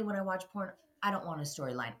 personally, when I watch porn, I don't want a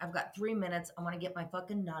storyline. I've got 3 minutes. I want to get my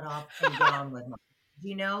fucking nut off and get on with my.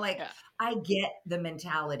 You know, like Yeah. I get the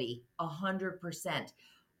mentality 100%.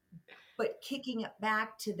 But kicking it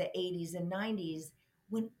back to the 80s and 90s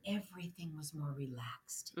when everything was more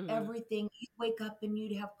relaxed, Mm-hmm. everything, you'd wake up and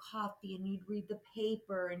you'd have coffee and you'd read the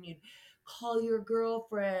paper and you'd call your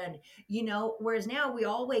girlfriend, you know, whereas now we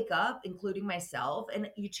all wake up, including myself, and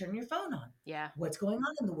you turn your phone on. Yeah. What's going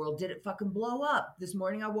on in the world? Did it fucking blow up? This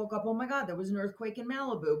morning I woke up, oh my God, there was an earthquake in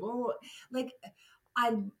Malibu. Blah, blah, blah. Like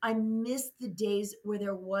I miss the days where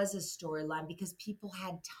there was a storyline because people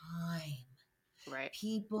had time. Right.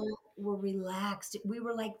 People were relaxed. We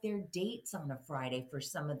were like their dates on a Friday for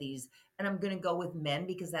some of these. And I'm going to go with men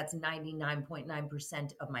because that's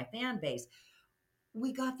 99.9% of my fan base.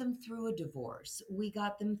 We got them through a divorce. We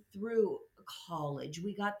got them through college.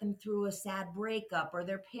 We got them through a sad breakup or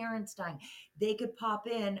their parents dying. They could pop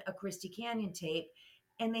in a Christy Canyon tape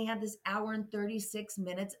and they had this hour and 36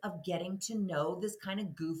 minutes of getting to know this kind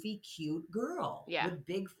of goofy, cute girl Yeah. with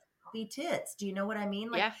big floppy tits. Do you know what I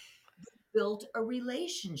mean? Like Yeah. built a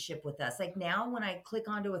relationship with us. Like now when I click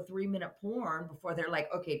onto a 3-minute porn before they're like,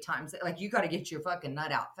 okay, time's like, you got to get your fucking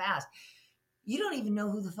nut out fast. You don't even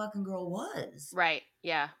know who the fucking girl was. Right.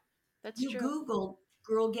 Yeah. That's You true. Google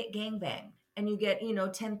girl get gangbanged and you get,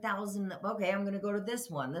 10,000. Okay, I'm going to go to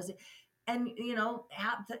this one. And,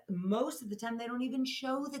 most of the time they don't even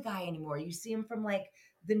show the guy anymore. You see him from like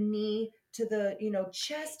the knee to the,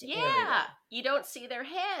 chest Yeah. area. You don't see their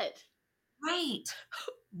head. Right.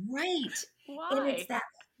 Right. And it's Why? that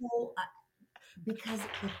whole, because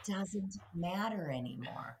it doesn't matter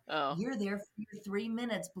anymore. Oh. You're there for your 3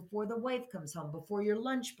 minutes before the wife comes home, before your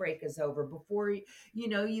lunch break is over, before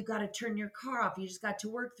you got to turn your car off. You just got to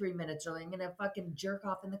work 3 minutes early. I'm gonna fucking jerk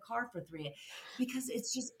off in the car for 3, because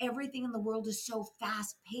it's just everything in the world is so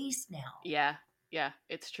fast paced now. Yeah. Yeah.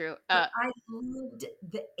 It's true. But I loved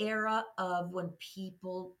the era of when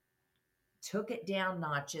people took it down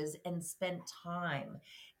notches and spent time.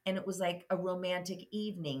 And it was like a romantic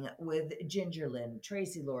evening with Ginger Lynn,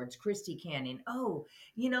 Tracy Lords, Christy Canyon. Oh,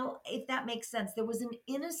 if that makes sense. There was an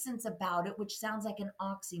innocence about it, which sounds like an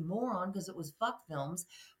oxymoron because it was fuck films,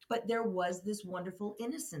 but there was this wonderful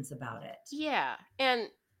innocence about it. Yeah. And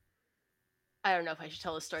I don't know if I should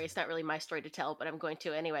tell the story. It's not really my story to tell, but I'm going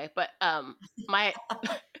to anyway. But my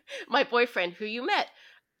my boyfriend who you met,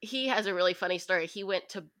 he has a really funny story. He went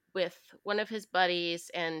to with one of his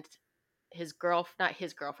buddies and his not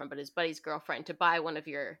his girlfriend, but his buddy's girlfriend to buy one of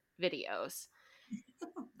your videos.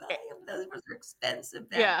 Those were expensive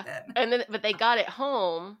Yeah. back then. And then but they got it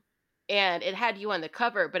home and it had you on the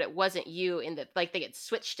cover, but it wasn't you in the like they had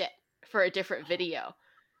switched it for a different video.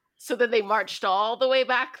 So then they marched all the way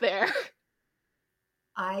back there.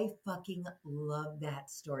 I fucking love that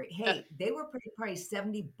story. Hey, they were pretty probably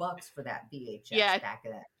 $70 for that VHS back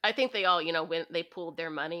then. I think they all, when they pooled their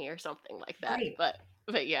money or something like that. Right.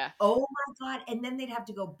 But yeah. Oh my God. And then they'd have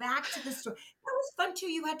to go back to the store. That was fun too.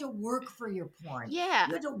 You had to work for your porn. Yeah.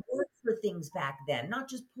 You had to work for things back then, not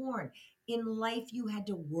just porn. In life, you had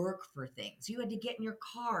to work for things. You had to get in your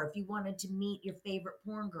car if you wanted to meet your favorite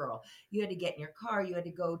porn girl. You had to get in your car. You had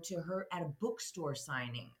to go to her at a bookstore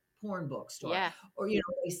signing, porn bookstore, Yeah. or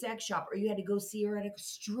a sex shop, or you had to go see her at a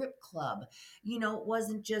strip club. It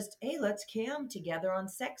wasn't just, hey, let's cam together on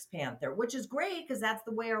Sex Panther, which is great because that's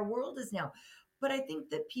the way our world is now. But I think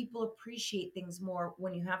that people appreciate things more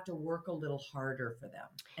when you have to work a little harder for them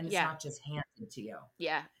and it's Yeah. not just handed to you.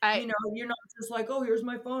 Yeah. You're not just like, oh, here's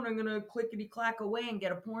my phone. I'm going to clickety clack away and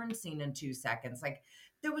get a porn scene in 2 seconds. Like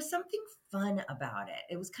there was something fun about it.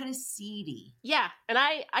 It was kind of seedy. Yeah. And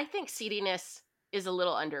I think seediness is a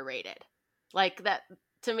little underrated. Like that,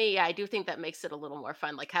 to me, I do think that makes it a little more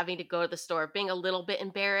fun. Like having to go to the store, being a little bit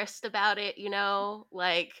embarrassed about it,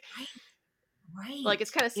 like Right. it's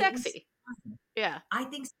kind of It was sexy. fun. Yeah. I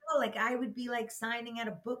think so. Like I would be like signing at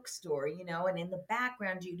a bookstore, and in the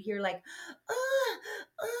background you'd hear like,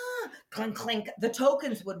 clink, clink. The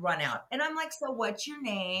tokens would run out. And I'm like, so what's your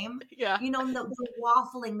name? Yeah. And the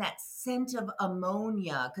waffling, that scent of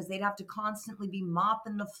ammonia, because they'd have to constantly be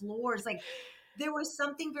mopping the floors. Like there was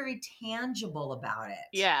something very tangible about it.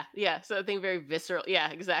 Yeah. Yeah. Something very visceral. Yeah,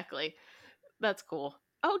 exactly. That's cool.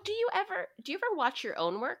 Oh, do you ever watch your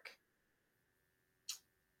own work?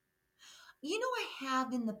 I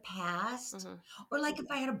have in the past, Mm-hmm. or like if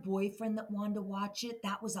I had a boyfriend that wanted to watch it,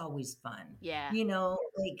 that was always fun. Yeah.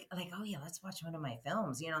 Like, oh yeah, let's watch one of my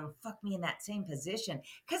films, and fuck me in that same position.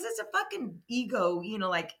 Cause it's a fucking ego,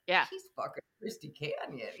 like Yeah. he's fucking Christy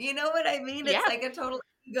Canyon. You know what I mean? Yeah. It's like a total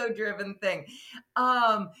ego driven thing.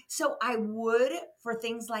 So I would for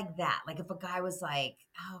things like that. Like if a guy was like,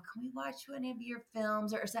 oh, can we watch one of your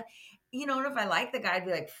films or something? And if I like the guy, I'd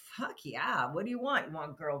be like, fuck yeah, what do you want? You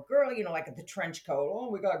want girl, girl, like at the trench coat. Oh,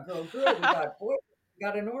 we got girl, girl, we got boy, we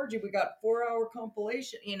got an orgy, we got 4-hour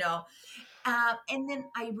compilation. And then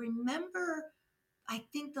I remember, I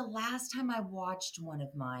think the last time I watched one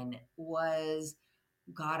of mine was,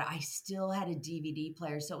 God, I still had a DVD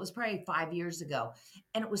player. So it was probably 5 years ago.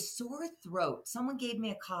 And it was Sore Throat. Someone gave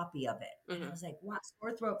me a copy of it. And I Mm-hmm. was like, wow,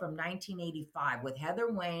 Sore Throat from 1985 with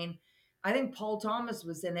Heather Wayne. I think Paul Thomas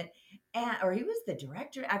was in it. Or he was the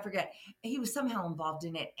director. I forget. He was somehow involved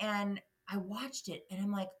in it. And I watched it and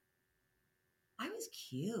I'm like, I was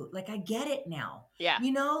cute. Like I get it now. Yeah.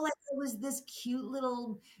 Like I was this cute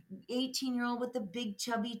little 18-year-old with the big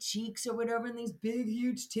chubby cheeks or whatever, and these big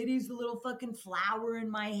huge titties, the little fucking flower in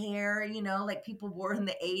my hair, like people wore in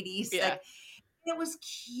the 80s. Yeah. Like it was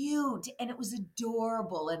cute and it was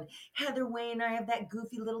adorable. And Heather Wayne and I have that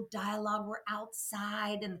goofy little dialogue. We're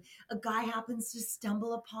outside and a guy happens to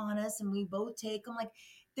stumble upon us and we both take him. Like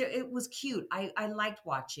it was cute. I liked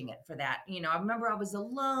watching it for that. I remember I was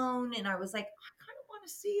alone and I was like, I kind of want to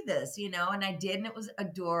see this, and I did, and it was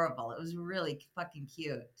adorable. It was really fucking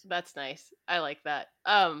cute. That's nice. I like that.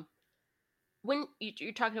 When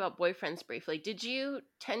you're talking about boyfriends briefly, did you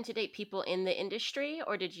tend to date people in the industry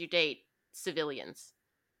or did you date civilians?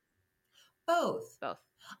 Both. Both.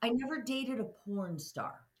 I never dated a porn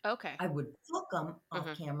star. Okay. I would fuck them off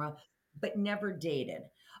Mm-hmm. camera, but never dated.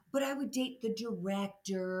 But I would date the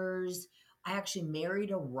directors. I actually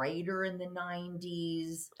married a writer in the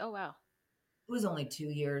 90s. Oh, wow. It was only 2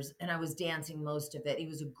 years, and I was dancing most of it. He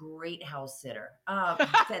was a great house sitter.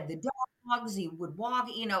 Fed the dogs. He would walk.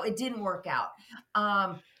 It didn't work out.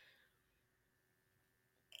 And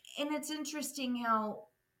it's interesting how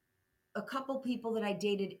a couple people that I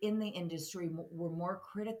dated in the industry were more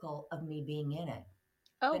critical of me being in it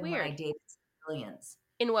Oh, than when I weird. dated civilians.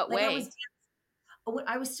 In what Like way?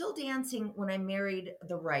 I was still dancing when I married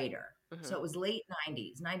the writer. Mm-hmm. So it was late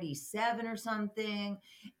 90s, 97 or something.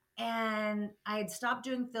 And I had stopped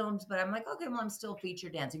doing films, but I'm like, okay, well, I'm still feature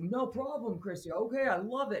dancing. No problem, Christy. Okay, I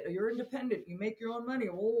love it. You're independent. You make your own money.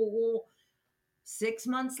 Whoa, whoa, whoa. 6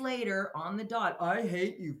 months later, on the dot, I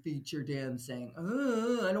hate you feature dancing.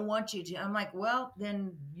 I don't want you to. I'm like, well,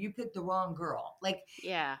 then you picked the wrong girl. Like,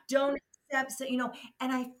 Yeah. don't accept, and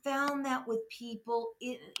I found that with people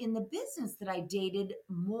in the business that I dated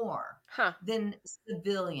more Huh. than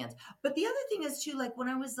civilians. But the other thing is too, like when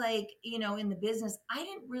I was like, in the business,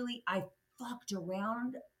 I fucked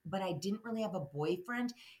around, but I didn't really have a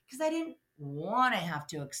boyfriend because I didn't want to have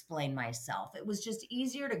to explain myself. It was just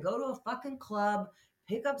easier to go to a fucking club,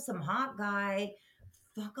 pick up some hot guy,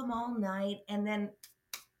 fuck them all night, and then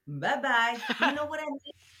bye-bye. You know what I mean?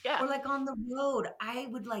 Yeah. Or like on the road, I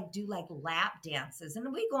would like do like lap dances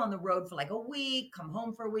and we go on the road for like a week, come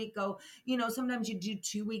home for a week, go, sometimes you do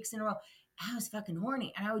 2 weeks in a row. I was fucking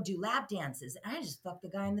horny and I would do lap dances and I just fucked the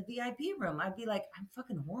guy in the VIP room. I'd be like, I'm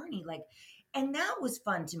fucking horny. Like, and that was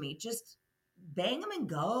fun to me. Just bang them and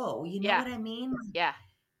go. You know Yeah. what I mean? Yeah.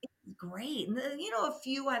 Great. And then, a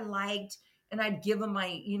few I liked, and I'd give them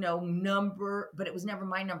my, number, but it was never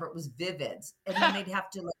my number. It was Vivid's. And then they'd have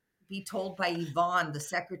to be told by Yvonne, the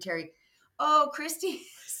secretary, oh, Christy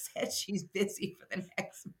said she's busy for the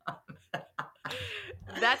next month.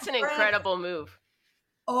 That's an Right. incredible move.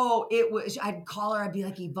 Oh, it was, I'd call her. I'd be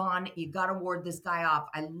like, Yvonne, you got to ward this guy off.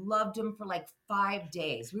 I loved him for like 5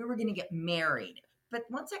 days. We were going to get married. But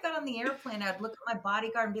once I got on the airplane, I'd look at my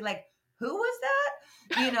bodyguard and be like, who was that?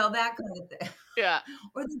 That kind of thing. Yeah.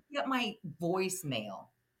 Or they'd get my voicemail.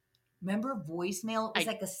 Remember voicemail? It was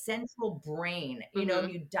like a central brain,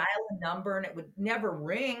 Mhm. you dial a number and it would never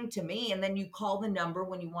ring to me. And then you call the number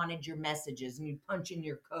when you wanted your messages and you punch in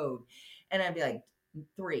your code. And I'd be like,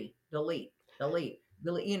 3, delete, delete,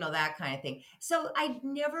 delete, that kind of thing. So I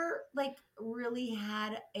never really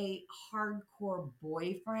had a hardcore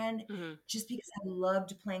boyfriend Mhm. just because I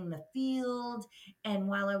loved playing the field. And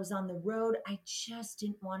while I was on the road, I just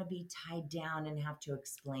didn't want to be tied down and have to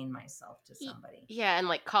explain myself to somebody. Yeah,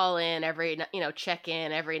 and call in every, check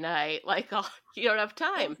in every night. You don't have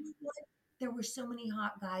time. There were so many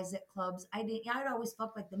hot guys at clubs. I'd always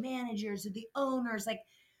fuck the managers or the owners.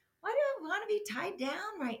 Why do I want to be tied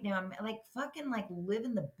down right now? I'm fucking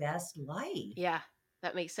living the best life. Yeah,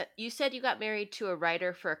 that makes sense. You said you got married to a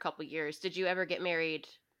writer for a couple years. Did you ever get married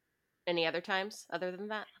any other times other than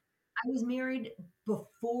that? I was married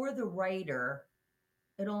before the writer.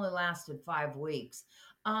 It only lasted 5 weeks.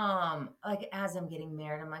 As I'm getting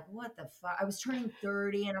married, I'm like, what the fuck? I was turning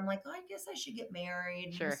 30 and I'm like, oh, I guess I should get married.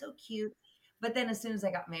 He Sure. was so cute. But then as soon as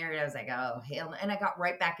I got married, I was like, oh, hell. And I got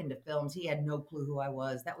right back into films. He had no clue who I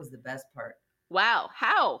was. That was the best part. Wow.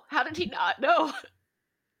 How? How did he not know?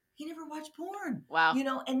 He never watched porn. Wow.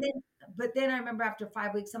 But then I remember after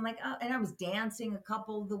 5 weeks, I'm like, oh, and I was dancing a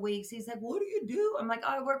couple of the weeks. He's like, what do you do? I'm like,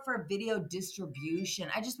 oh, I work for a video distribution.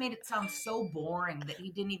 I just made it sound so boring that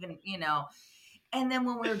he didn't even, And then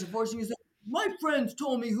when we were divorcing, he's like, my friends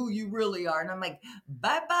told me who you really are. And I'm like,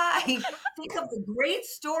 bye-bye. Think of the great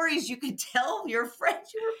stories you could tell your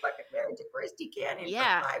friends. You were fucking married to Christy Canyon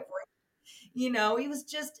for 5 weeks. He was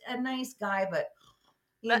just a nice guy, but,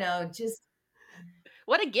 just.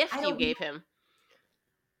 What a gift you gave him.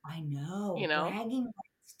 I know. Bragging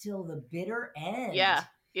rights till the bitter end. Yeah.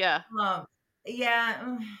 Yeah.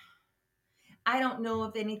 Yeah. I don't know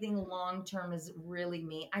if anything long-term is really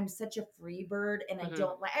me. I'm such a free bird and I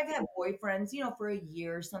don't I've had boyfriends, for a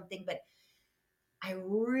year or something, but I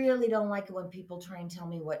really don't like it when people try and tell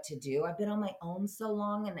me what to do. I've been on my own so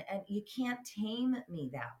long and you can't tame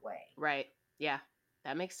me that way. Right. Yeah.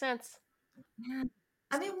 That makes sense. Yeah.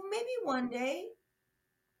 I mean, maybe one day.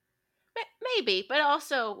 Maybe, but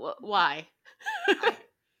also why?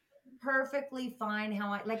 Perfectly fine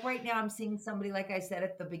how right now I'm seeing somebody, like I said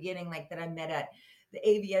at the beginning, that I met at the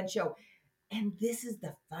AVN show. And this is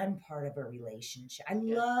the fun part of a relationship. I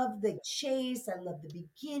love the chase. I love the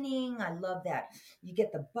beginning. I love that you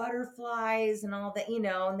get the butterflies and all that,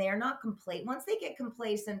 and they are not complacent. Once they get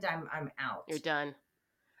complacent, I'm out. You're done.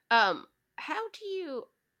 How do you,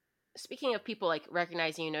 speaking of people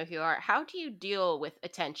recognizing who you are, how do you deal with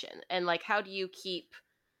attention? And how do you keep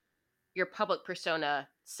your public persona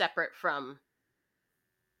separate from,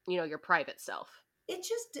 your private self? It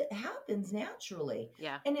just happens naturally.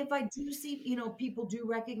 Yeah. And if I do see, people do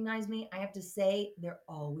recognize me, I have to say they're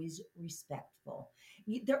always respectful.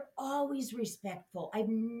 They're always respectful. I've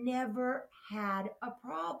never had a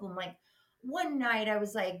problem. One night I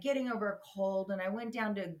was getting over a cold and I went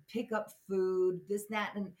down to pick up food, this,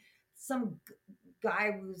 that, and some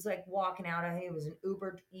guy was walking out. I think it was an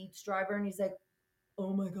Uber Eats driver. And he's like,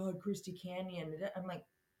 oh my God, Christy Canyon. I'm like,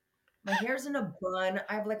 my hair's in a bun.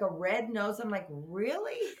 I have a red nose. I'm like,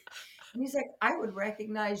 really? And he's like, I would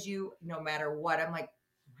recognize you no matter what. I'm like,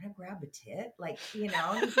 want to grab a tit?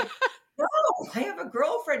 And he's like, no, I have a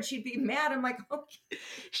girlfriend. She'd be mad. I'm like, okay.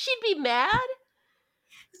 She'd be mad?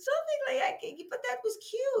 Something like that. But that was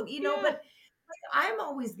cute, but I'm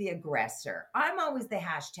always the aggressor. I'm always the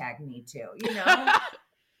hashtag me too,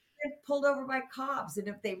 pulled over by cops, and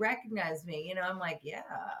if they recognize me, I'm like, yeah,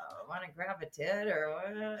 want to grab a tit or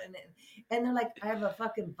what? And they're like, I have a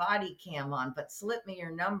fucking body cam on, but slip me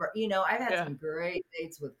your number. I've had some great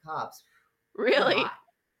dates with cops. Really? I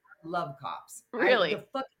love cops. Really? They're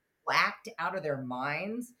fucking whacked out of their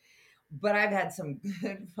minds. But I've had some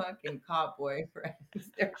good fucking cop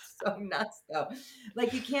boyfriends. They're so nuts, though.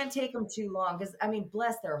 You can't take them too long because,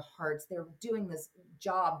 bless their hearts. They're doing this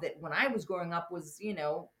job that when I was growing up was,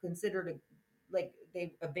 considered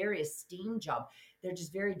a very esteemed job. They're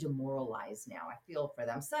just very demoralized now. I feel for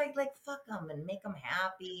them. So I fuck them and make them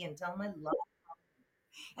happy and tell them I love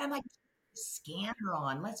them. And I'm like, scanner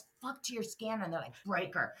on. Let's fuck to your scanner. And they're like,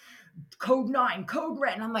 breaker, code 9, code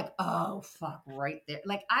red. And I'm like, oh, fuck, right there.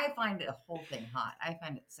 Like, I find the whole thing hot. I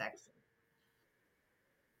find it sexy.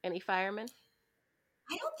 Any firemen?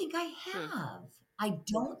 I don't think I have. I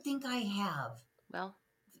don't think I have. Well,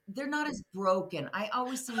 They're not as broken. I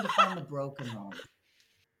always seem to find the broken ones.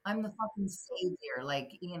 I'm the fucking savior.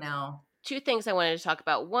 Like, two things I wanted to talk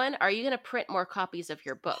about. One, are you going to print more copies of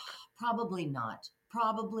your book? probably not.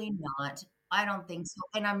 Probably not. I don't think so.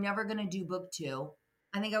 And I'm never going to do book 2.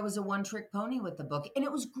 I think I was a one-trick pony with the book, and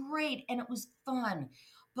it was great and it was fun.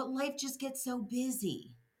 But life just gets so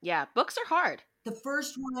busy. Yeah, books are hard. The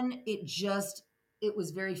first one, it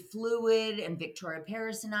was very fluid, and Victoria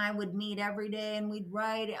Paris and I would meet every day and we'd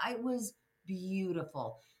write. It was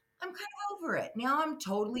beautiful. I'm kind of over it. Now I'm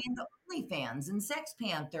totally into OnlyFans and Sex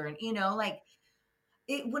Panther, and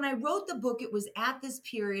when I wrote the book, it was at this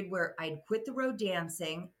period where I'd quit the road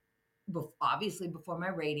dancing, obviously before my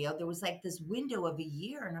radio. There was like this window of a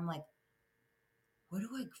year, and I'm like, what do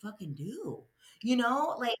I fucking do?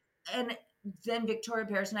 And then Victoria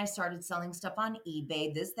Paris and I started selling stuff on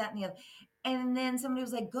eBay, this, that, and the other. And then somebody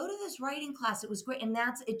was like, go to this writing class. It was great. And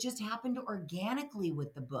it just happened organically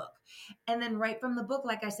with the book. And then right from the book,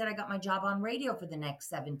 like I said, I got my job on radio for the next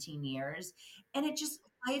 17 years. And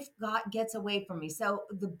life gets away from me. So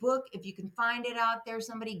the book, if you can find it out there,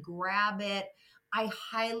 somebody grab it. I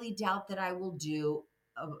highly doubt that I will do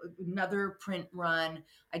another print run.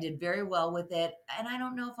 I did very well with it. And I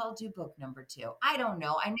don't know if I'll do book number 2. I don't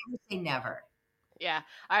know. I never say never. Yeah.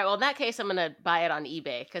 All right. Well, in that case, I'm going to buy it on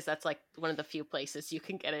eBay because that's like one of the few places you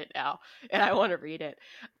can get it now. And I want to read it.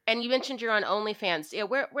 And you mentioned you're on OnlyFans. Yeah.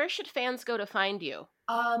 Where should fans go to find you?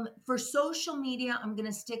 For social media, I'm going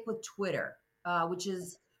to stick with Twitter, which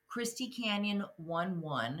is Christy Canyon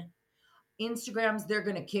 11. Instagrams, they're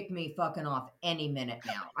going to kick me fucking off any minute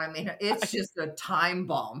now. I mean, it's just a time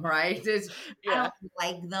bomb, right? I don't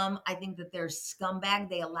like them. I think that they're scumbag.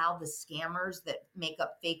 They allow the scammers that make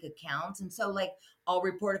up fake accounts. And so, like, I'll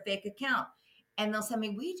report a fake account and they'll send me,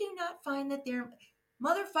 we do not find that they're,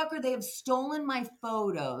 motherfucker, they have stolen my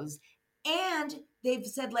photos. And they've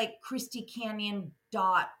said, like, Christy Canyon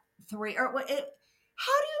 .3 or what?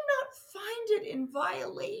 How do you not find it in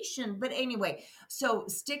violation? But anyway, so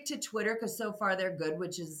stick to Twitter because so far they're good,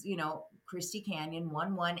 which is, Christy Canyon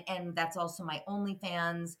 11. And that's also my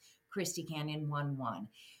OnlyFans, Christy Canyon 11.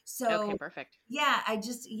 So, okay, perfect. Yeah, I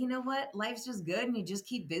just, you know what? Life's just good and you just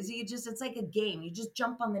keep busy. It's like a game. You just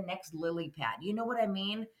jump on the next lily pad. You know what I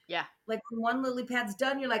mean? Yeah. Like when one lily pad's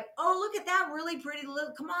done, you're like, oh, look at that really pretty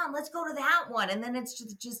little, come on, let's go to that one. And then it's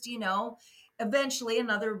just eventually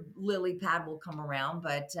another lily pad will come around,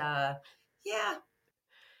 but yeah.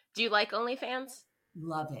 Do you like OnlyFans?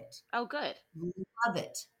 Love it. Oh, good. Love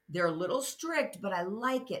it. They're a little strict, but I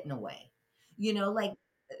like it in a way. Like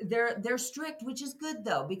they're strict, which is good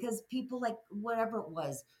though, because people like whatever it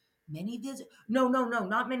was, many vids. No,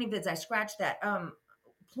 not many vids. I scratched that.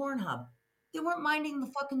 Pornhub. They weren't minding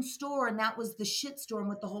the fucking store, and that was the shit storm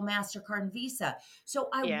with the whole MasterCard and Visa. So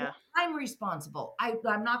I'm responsible.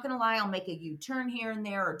 I'm not going to lie. I'll make a U-turn here and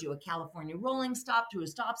there or do a California rolling stop to a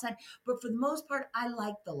stop sign. But for the most part, I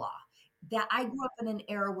like the law. That I grew up in an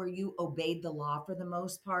era where you obeyed the law for the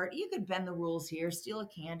most part. You could bend the rules here, steal a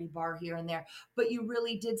candy bar here and there, but you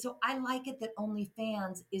really did. So I like it that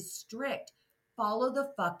OnlyFans is strict. Follow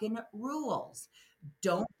the fucking rules.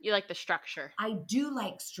 You like the structure? I do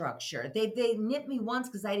like structure. They nipped me once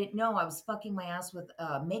because I didn't know I was fucking my ass with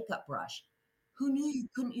a makeup brush. Who knew you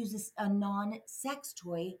couldn't use a non-sex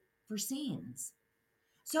toy for scenes?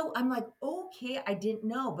 So I'm like, okay, I didn't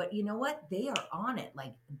know, but you know what? They are on it.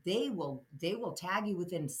 Like they will tag you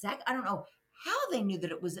within sec. I don't know how they knew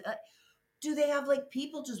that it was. Do they have like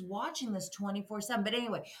people just watching this 24/7? But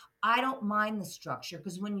anyway, I don't mind the structure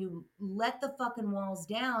because when you let the fucking walls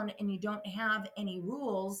down and you don't have any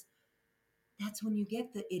rules, that's when you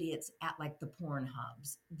get the idiots at like the porn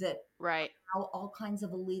hubs that allow all kinds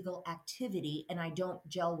of illegal activity. And I don't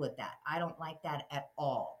gel with that. I don't like that at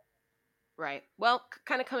all. Right. Well,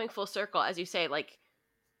 kind of coming full circle, as you say, like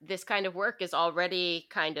this kind of work is already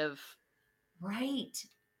kind of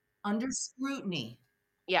under scrutiny.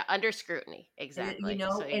 Yeah, under scrutiny. Exactly.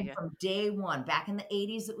 From day one, back in the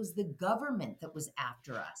 80s, it was the government that was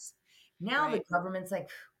after us. Now the government's like,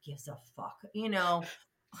 who gives a fuck?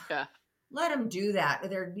 Yeah. Let them do that.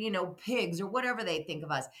 They're, pigs or whatever they think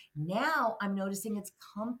of us. Now I'm noticing it's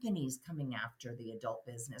companies coming after the adult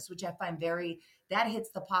business, which I find that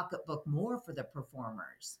hits the pocketbook more for the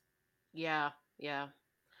performers. Yeah. Yeah.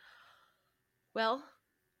 Well,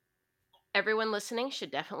 Everyone listening should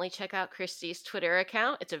definitely check out Christy's Twitter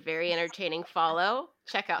account. It's a very entertaining follow.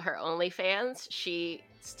 Check out her OnlyFans. She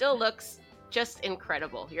still looks just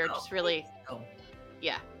incredible. You're just really,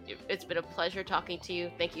 yeah, it's been a pleasure talking to you.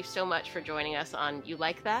 Thank you so much for joining us on You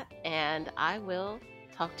Like That, and I will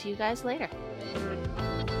talk to you guys later.